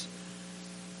forgiveness?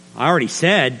 I already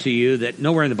said to you that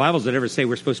nowhere in the Bible does it ever say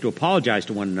we're supposed to apologize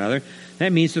to one another.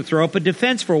 That means to throw up a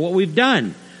defense for what we've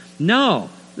done. No,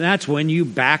 that's when you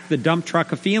back the dump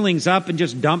truck of feelings up and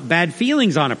just dump bad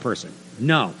feelings on a person.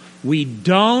 No, we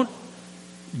don't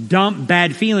dump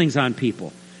bad feelings on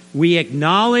people. We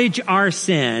acknowledge our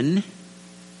sin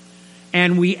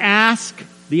and we ask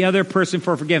the other person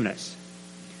for forgiveness.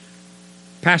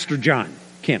 Pastor John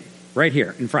Kim, right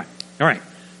here in front. All right,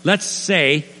 let's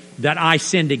say that I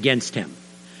sinned against him.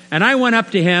 And I went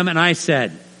up to him and I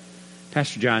said,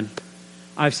 Pastor John,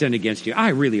 I've sinned against you. I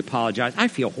really apologize. I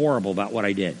feel horrible about what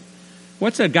I did.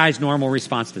 What's a guy's normal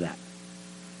response to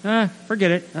that?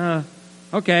 Forget it.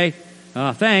 Okay.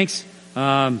 Thanks.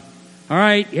 All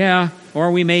right. Yeah.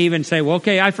 Or we may even say, well,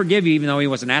 okay, I forgive you, even though he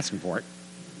wasn't asking for it.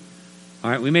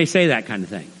 All right. We may say that kind of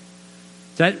thing.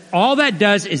 So all that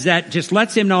does is that just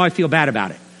lets him know I feel bad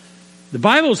about it. The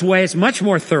Bible's way is much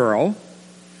more thorough,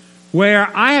 where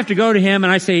I have to go to him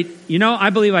and I say, I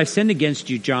believe I've sinned against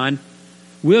you, John.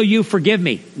 Will you forgive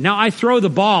me? Now I throw the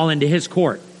ball into his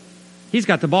court. He's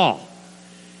got the ball.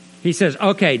 He says,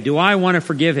 okay, do I want to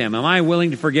forgive him? Am I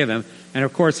willing to forgive him? And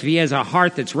of course, if he has a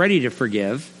heart that's ready to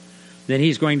forgive, then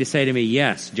he's going to say to me,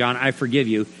 yes, John, I forgive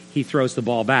you. He throws the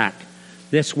ball back.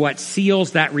 This what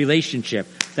seals that relationship.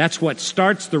 That's what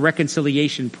starts the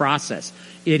reconciliation process.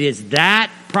 It is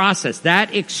that process,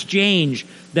 that exchange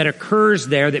that occurs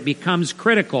there that becomes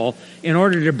critical in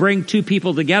order to bring two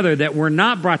people together that were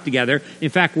not brought together. In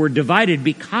fact, were divided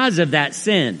because of that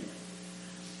sin.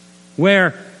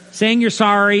 Where saying you're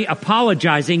sorry,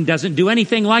 apologizing doesn't do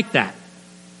anything like that.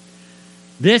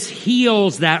 This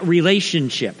heals that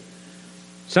relationship.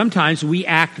 Sometimes we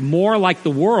act more like the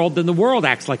world than the world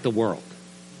acts like the world.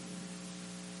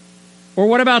 Or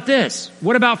what about this?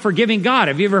 What about forgiving God?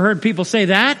 Have you ever heard people say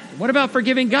that? What about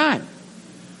forgiving God?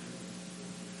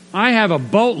 I have a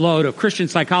boatload of Christian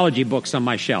psychology books on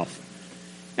my shelf.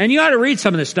 And you ought to read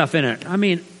some of this stuff in it. I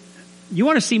mean, you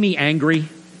want to see me angry?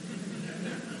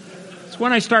 It's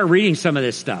when I start reading some of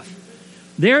this stuff.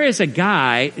 There is a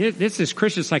guy, this is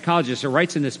Christian psychologist, who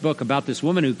writes in this book about this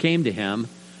woman who came to him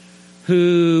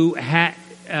who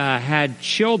had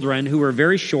children who were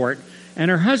very short,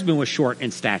 and her husband was short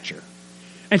in stature.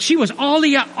 And she was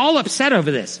all upset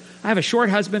over this. I have a short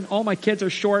husband. All my kids are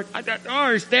short. I don't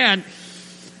understand.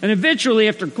 And eventually,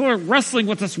 after wrestling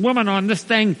with this woman on this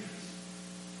thing,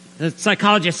 the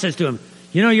psychologist says to him,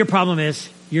 you know, your problem is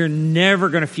you're never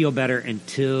going to feel better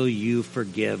until you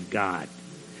forgive God.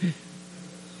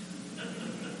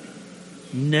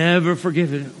 Never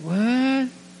forgive it. What?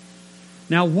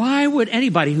 Now, why would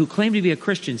anybody who claimed to be a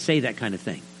Christian say that kind of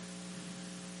thing?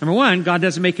 Number one, God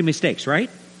doesn't make any mistakes, right?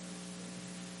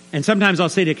 And sometimes I'll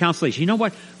say to counselors, you know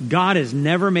what? God has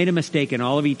never made a mistake in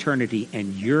all of eternity,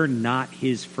 and you're not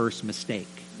his first mistake.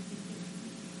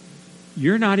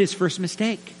 You're not his first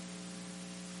mistake.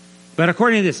 But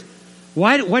according to this,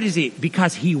 what is he?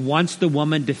 Because he wants the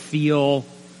woman to feel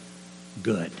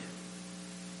good.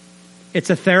 It's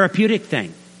a therapeutic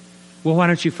thing. Well, why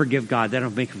don't you forgive God?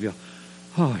 That'll make him feel,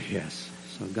 oh, yes.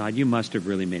 So, God, you must have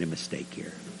really made a mistake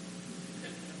here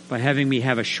by having me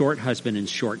have a short husband and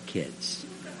short kids.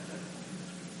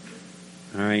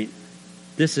 All right?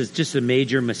 This is just a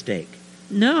major mistake.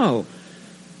 No.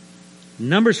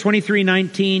 Numbers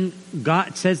 23:19,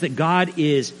 God says that God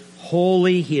is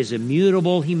holy. He is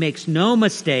immutable. He makes no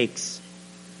mistakes.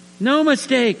 No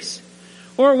mistakes.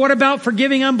 Or what about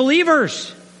forgiving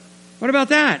unbelievers? What about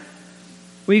that?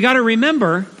 Well, you got to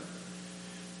remember,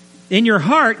 in your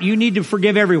heart, you need to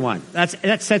forgive everyone.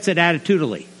 That sets it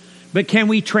attitudinally. But can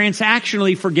we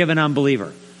transactionally forgive an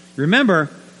unbeliever? Remember,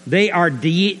 they are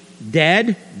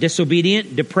dead,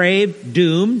 disobedient, depraved,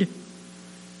 doomed.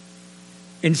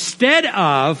 Instead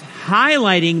of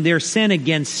highlighting their sin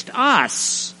against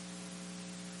us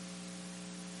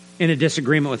in a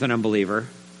disagreement with an unbeliever,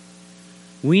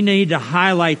 we need to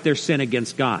highlight their sin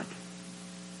against God.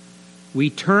 We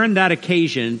turn that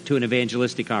occasion to an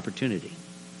evangelistic opportunity.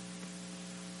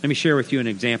 Let me share with you an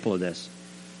example of this.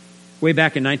 Way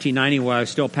back in 1990, while I was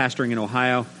still pastoring in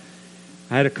Ohio,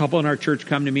 I had a couple in our church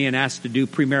come to me and ask to do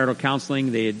premarital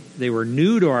counseling. They were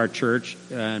new to our church,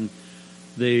 and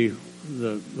the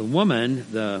woman,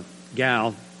 the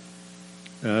gal,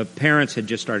 parents had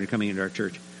just started coming into our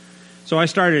church. So I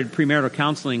started premarital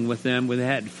counseling with them. We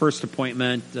had first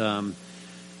appointment,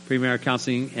 premarital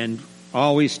counseling, and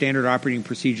always standard operating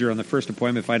procedure on the first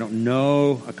appointment. If I don't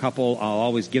know a couple, I'll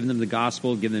always give them the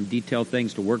gospel, give them detailed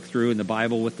things to work through in the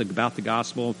Bible about the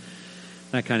gospel,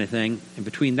 that kind of thing. And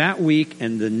between that week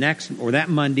and the next, or that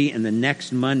Monday and the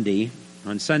next Monday,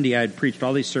 on Sunday I had preached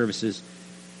all these services,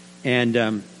 and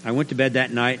I went to bed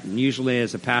that night, and usually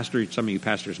as a pastor, some of you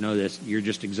pastors know this, you're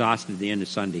just exhausted at the end of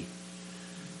Sunday.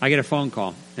 I get a phone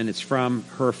call, and it's from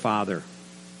her father. He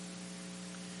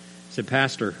said,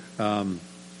 Pastor,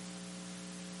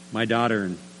 my daughter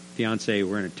and fiance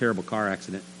were in a terrible car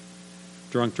accident.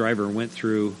 Drunk driver went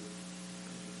through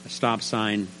a stop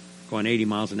sign, going 80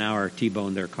 miles an hour,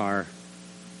 T-boned their car,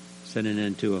 sending it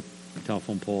into a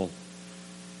telephone pole.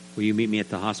 Will you meet me at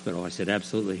the hospital? I said,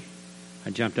 absolutely. I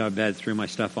jumped out of bed, threw my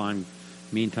stuff on.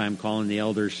 Meantime, calling the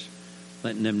elders,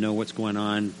 letting them know what's going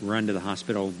on, run to the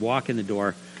hospital, walk in the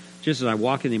door. Just as I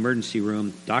walk in the emergency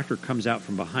room, doctor comes out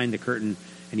from behind the curtain,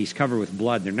 and he's covered with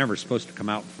blood. They're never supposed to come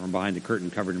out from behind the curtain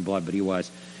covered in blood, but he was.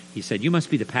 He said, you must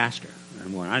be the pastor.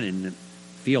 I'm going, I didn't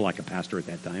feel like a pastor at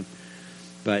that time.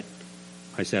 But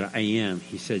I said, I am.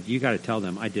 He said, you got to tell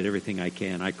them I did everything I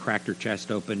can. I cracked her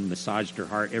chest open, massaged her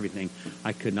heart, everything.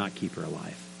 I could not keep her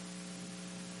alive.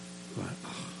 But,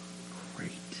 oh,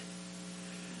 great.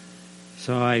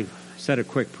 So I said a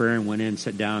quick prayer and went in,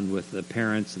 sat down with the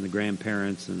parents and the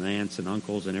grandparents and the aunts and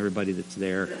uncles and everybody that's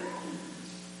there,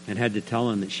 and had to tell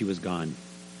them that she was gone.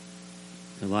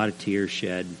 A lot of tears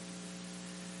shed.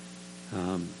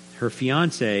 Her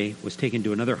fiance was taken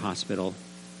to another hospital.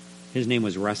 His name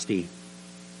was Rusty.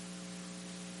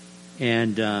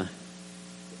 And the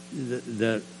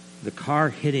car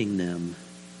hitting them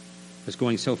was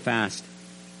going so fast.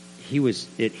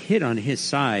 It hit on his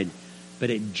side, but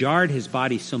it jarred his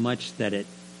body so much that it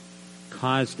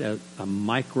caused a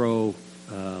micro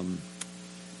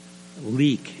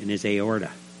leak in his aorta.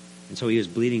 And so he was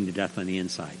bleeding to death on the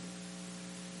inside.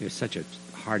 It was such a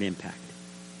hard impact.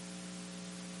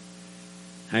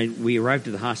 We arrived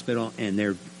at the hospital, and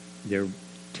they're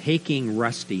taking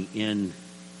Rusty in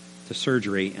to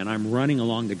surgery, and I'm running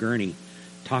along the gurney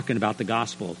talking about the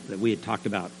gospel that we had talked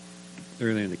about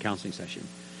earlier in the counseling session.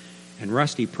 And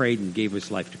Rusty prayed and gave his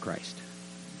life to Christ.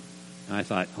 And I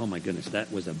thought, oh my goodness,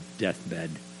 that was a deathbed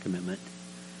commitment.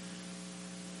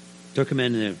 Took him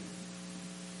in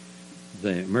the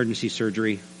emergency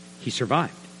surgery. He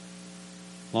survived.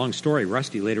 Long story,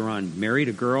 Rusty later on married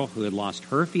a girl who had lost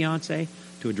her fiance,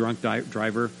 to a drunk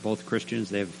driver, both Christians.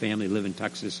 They have a family, live in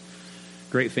Texas.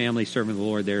 Great family, serving the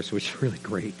Lord there, so it's really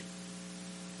great.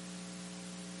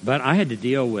 But I had to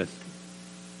deal with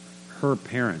her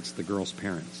parents, the girl's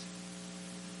parents,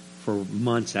 for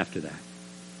months after that.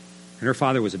 And her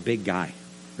father was a big guy,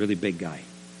 really big guy.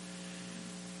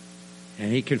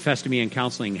 And he confessed to me in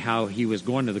counseling how he was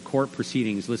going to the court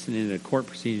proceedings, listening to the court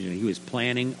proceedings, and he was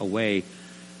planning a way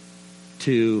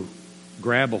to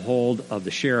grab a hold of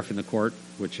the sheriff in the court,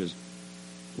 which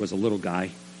was a little guy,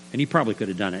 and he probably could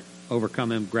have done it,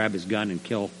 overcome him, grab his gun, and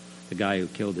kill the guy who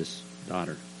killed his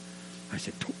daughter. I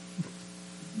said,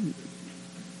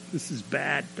 this is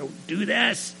bad. Don't do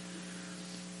this.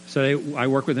 So I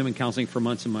worked with him in counseling for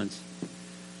months and months.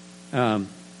 And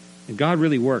God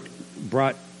really worked,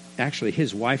 brought actually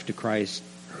his wife to Christ,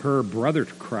 her brother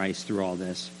to Christ through all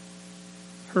this.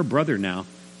 Her brother now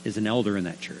is an elder in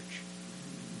that church.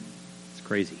 It's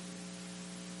crazy.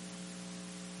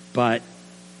 But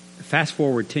fast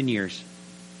forward 10 years.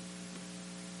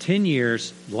 10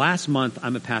 years, last month,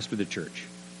 I'm a pastor of the church.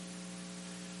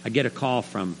 I get a call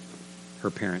from her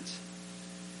parents.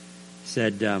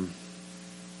 Said,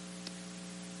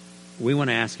 we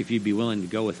want to ask if you'd be willing to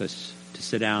go with us to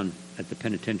sit down at the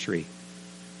penitentiary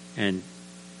and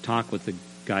talk with the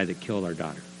guy that killed our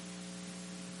daughter.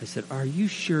 I said, are you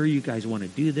sure you guys want to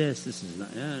do this? This is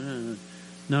not,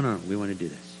 no, we want to do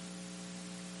this.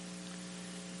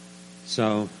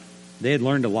 So they had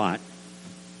learned a lot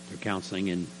through counseling,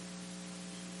 and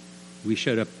we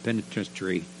showed up at the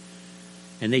penitentiary,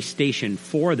 and they stationed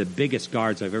 4 of the biggest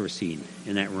guards I've ever seen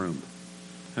in that room.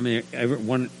 I mean,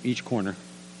 one each corner.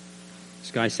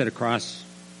 This guy sat across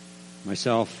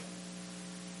myself,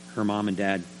 her mom and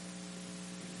dad.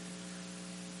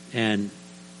 And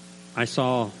I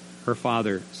saw her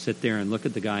father sit there and look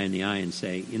at the guy in the eye and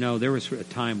say, you know, there was a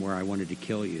time where I wanted to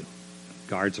kill you.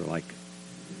 Guards are like,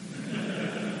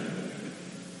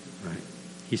 right.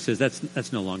 He says,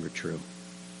 that's no longer true.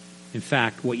 In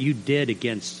fact, what you did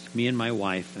against me and my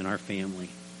wife and our family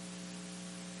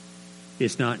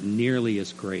is not nearly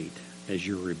as great as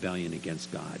your rebellion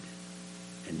against God.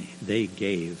 And they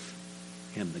gave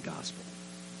him the gospel.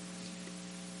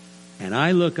 And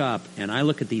I look up and I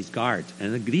look at these guards,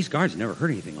 and these guards never heard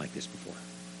anything like this before.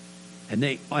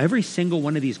 And every single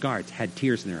one of these guards had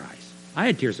tears in their eyes. I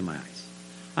had tears in my eyes.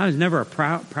 I was never a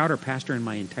prouder pastor in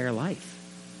my entire life.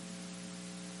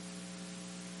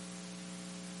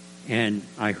 And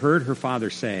I heard her father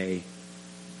say,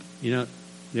 you know,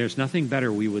 there's nothing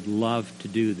better we would love to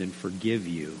do than forgive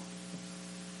you.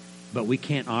 But we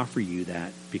can't offer you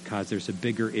that because there's a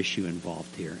bigger issue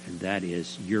involved here, and that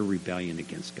is your rebellion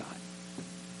against God.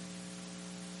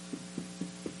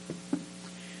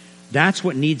 That's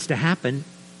what needs to happen.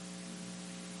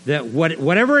 That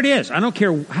whatever it is, I don't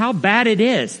care how bad it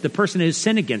is, the person who's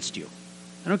sinned against you.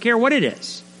 I don't care what it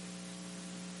is.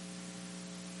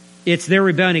 It's their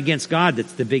rebellion against God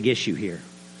that's the big issue here.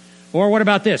 Or what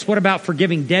about this? What about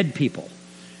forgiving dead people?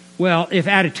 Well, if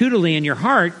attitudinally in your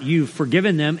heart you've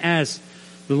forgiven them as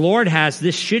the Lord has,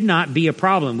 this should not be a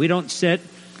problem. We don't sit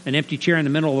an empty chair in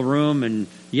the middle of the room and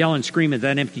yell and scream at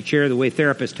that empty chair the way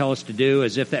therapists tell us to do,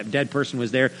 as if that dead person was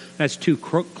there. That's too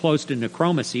close to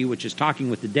necromancy, which is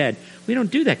talking with the dead. We don't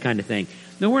do that kind of thing.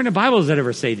 Nowhere in the Bible does it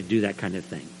ever say to do that kind of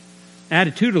thing.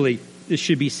 Attitudinally, this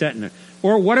should be set in there.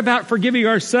 Or what about forgiving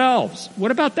ourselves? What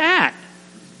about that?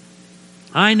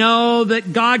 I know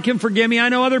that God can forgive me. I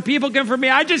know other people can forgive me.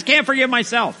 I just can't forgive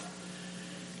myself.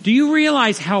 Do you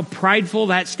realize how prideful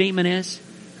that statement is?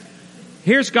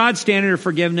 Here's God's standard of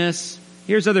forgiveness.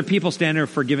 Here's other people's standard of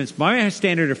forgiveness. My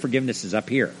standard of forgiveness is up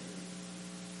here.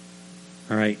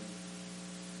 All right.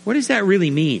 What does that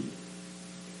really mean?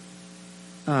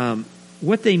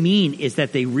 What they mean is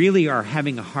that they really are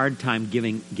having a hard time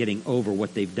getting over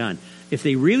what they've done. If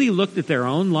they really looked at their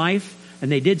own life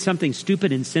and they did something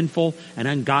stupid and sinful and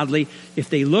ungodly, if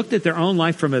they looked at their own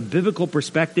life from a biblical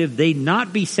perspective, they'd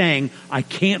not be saying, I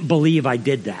can't believe I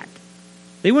did that.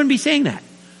 They wouldn't be saying that.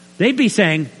 They'd be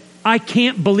saying, I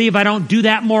can't believe I don't do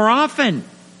that more often.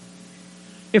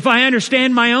 If I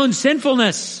understand my own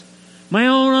sinfulness, my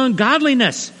own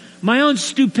ungodliness, my own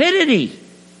stupidity,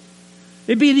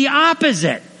 it'd be the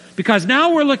opposite. Because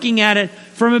now we're looking at it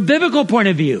from a biblical point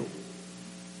of view.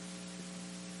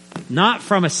 Not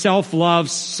from a self-love,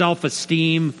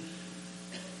 self-esteem.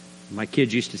 My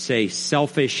kids used to say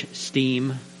selfish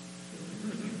steam.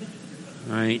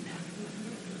 Right?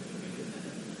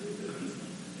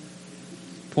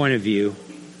 Point of view.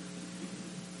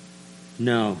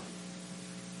 No.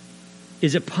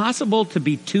 Is it possible to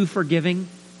be too forgiving?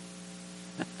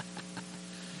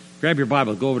 Grab your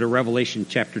Bible, go over to Revelation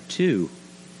chapter 2.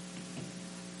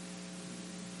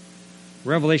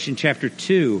 Revelation chapter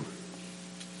 2.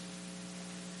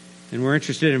 And we're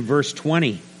interested in verse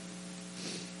 20.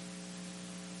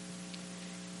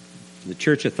 The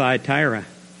church of Thyatira.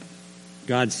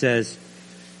 God says,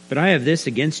 "But I have this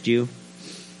against you,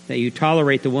 that you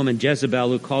tolerate the woman Jezebel,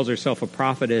 who calls herself a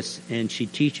prophetess, and she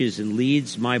teaches and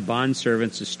leads my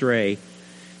bondservants astray,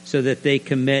 so that they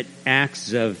commit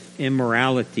acts of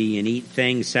immorality and eat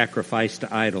things sacrificed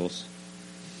to idols."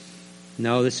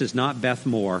 No, this is not Beth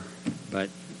Moore, but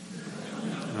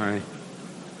all right.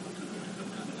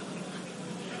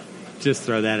 Just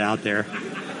throw that out there.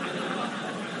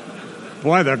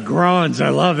 Boy, the groans. I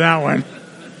love that one.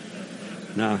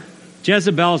 No.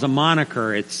 Jezebel is a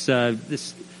moniker. It's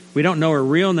this. We don't know her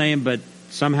real name, but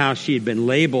somehow she had been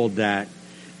labeled that.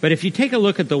 But if you take a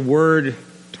look at the word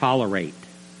tolerate,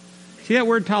 see that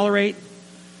word tolerate?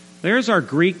 There's our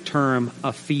Greek term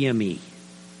aphiemi.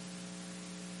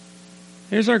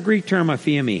 There's our Greek term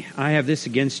aphiemi. I have this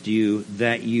against you,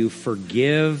 that you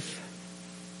forgive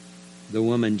the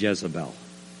woman Jezebel.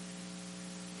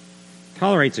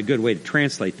 Tolerate's a good way to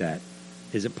translate that.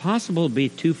 Is it possible to be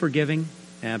too forgiving?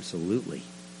 Absolutely.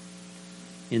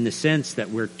 In the sense that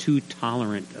we're too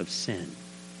tolerant of sin.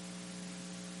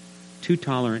 Too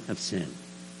tolerant of sin.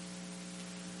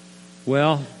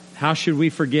 Well, how should we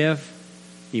forgive?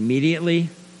 Immediately,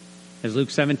 as Luke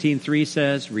 17:3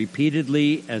 says,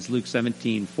 repeatedly, as Luke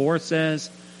 17:4 says,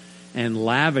 and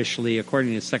lavishly,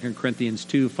 according to 2 Corinthians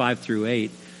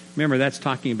 2:5-8. Remember, that's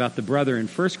talking about the brother in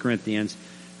 1 Corinthians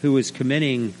who was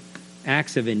committing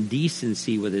acts of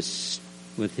indecency with his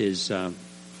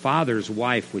father's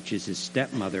wife, which is his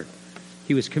stepmother.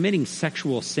 He was committing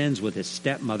sexual sins with his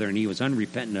stepmother, and he was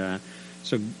unrepentant.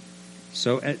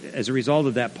 So as a result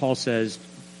of that, Paul says,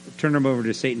 turn him over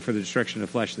to Satan for the destruction of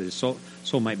the flesh, that his soul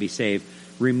might be saved.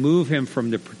 Remove him from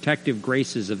the protective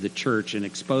graces of the church and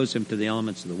expose him to the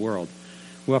elements of the world.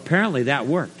 Well, apparently that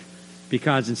worked,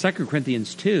 because in 2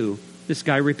 Corinthians 2, this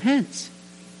guy repents.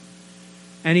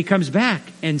 And he comes back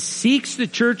and seeks the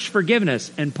church forgiveness.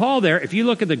 And Paul there, if you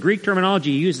look at the Greek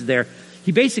terminology he uses there,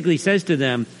 he basically says to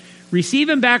them, receive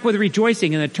him back with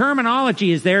rejoicing. And the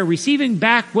terminology is there, receive him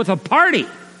back with a party.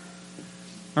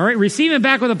 All right, receive him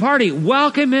back with a party.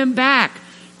 Welcome him back.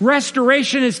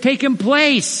 Restoration has taken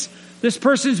place. This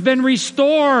person's been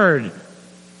restored.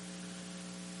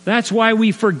 That's why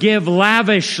we forgive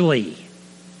lavishly,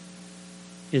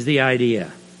 is the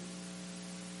idea.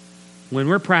 When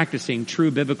we're practicing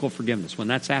true biblical forgiveness, when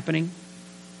that's happening,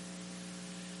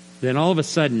 then all of a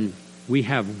sudden we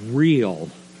have real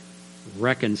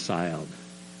reconciled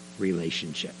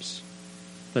relationships.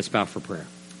 Let's bow for prayer.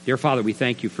 Dear Father, we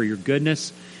thank you for your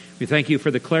goodness. We thank you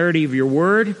for the clarity of your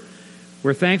word.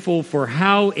 We're thankful for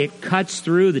how it cuts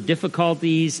through the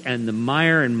difficulties and the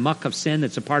mire and muck of sin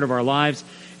that's a part of our lives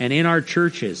and in our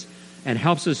churches, and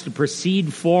helps us to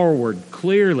proceed forward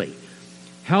clearly.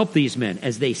 Help these men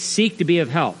as they seek to be of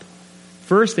help.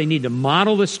 First, they need to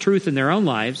model this truth in their own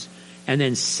lives, and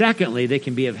then secondly, they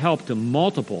can be of help to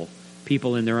multiple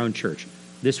people in their own church.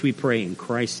 This we pray in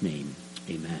Christ's name.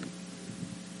 Amen.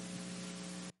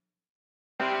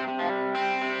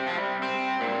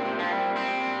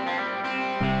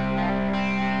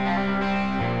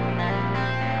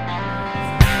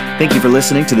 Thank you for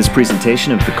listening to this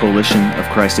presentation of the Coalition of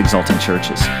Christ Exalting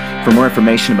Churches. For more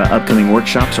information about upcoming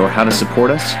workshops or how to support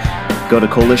us, go to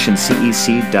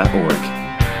coalitioncec.org.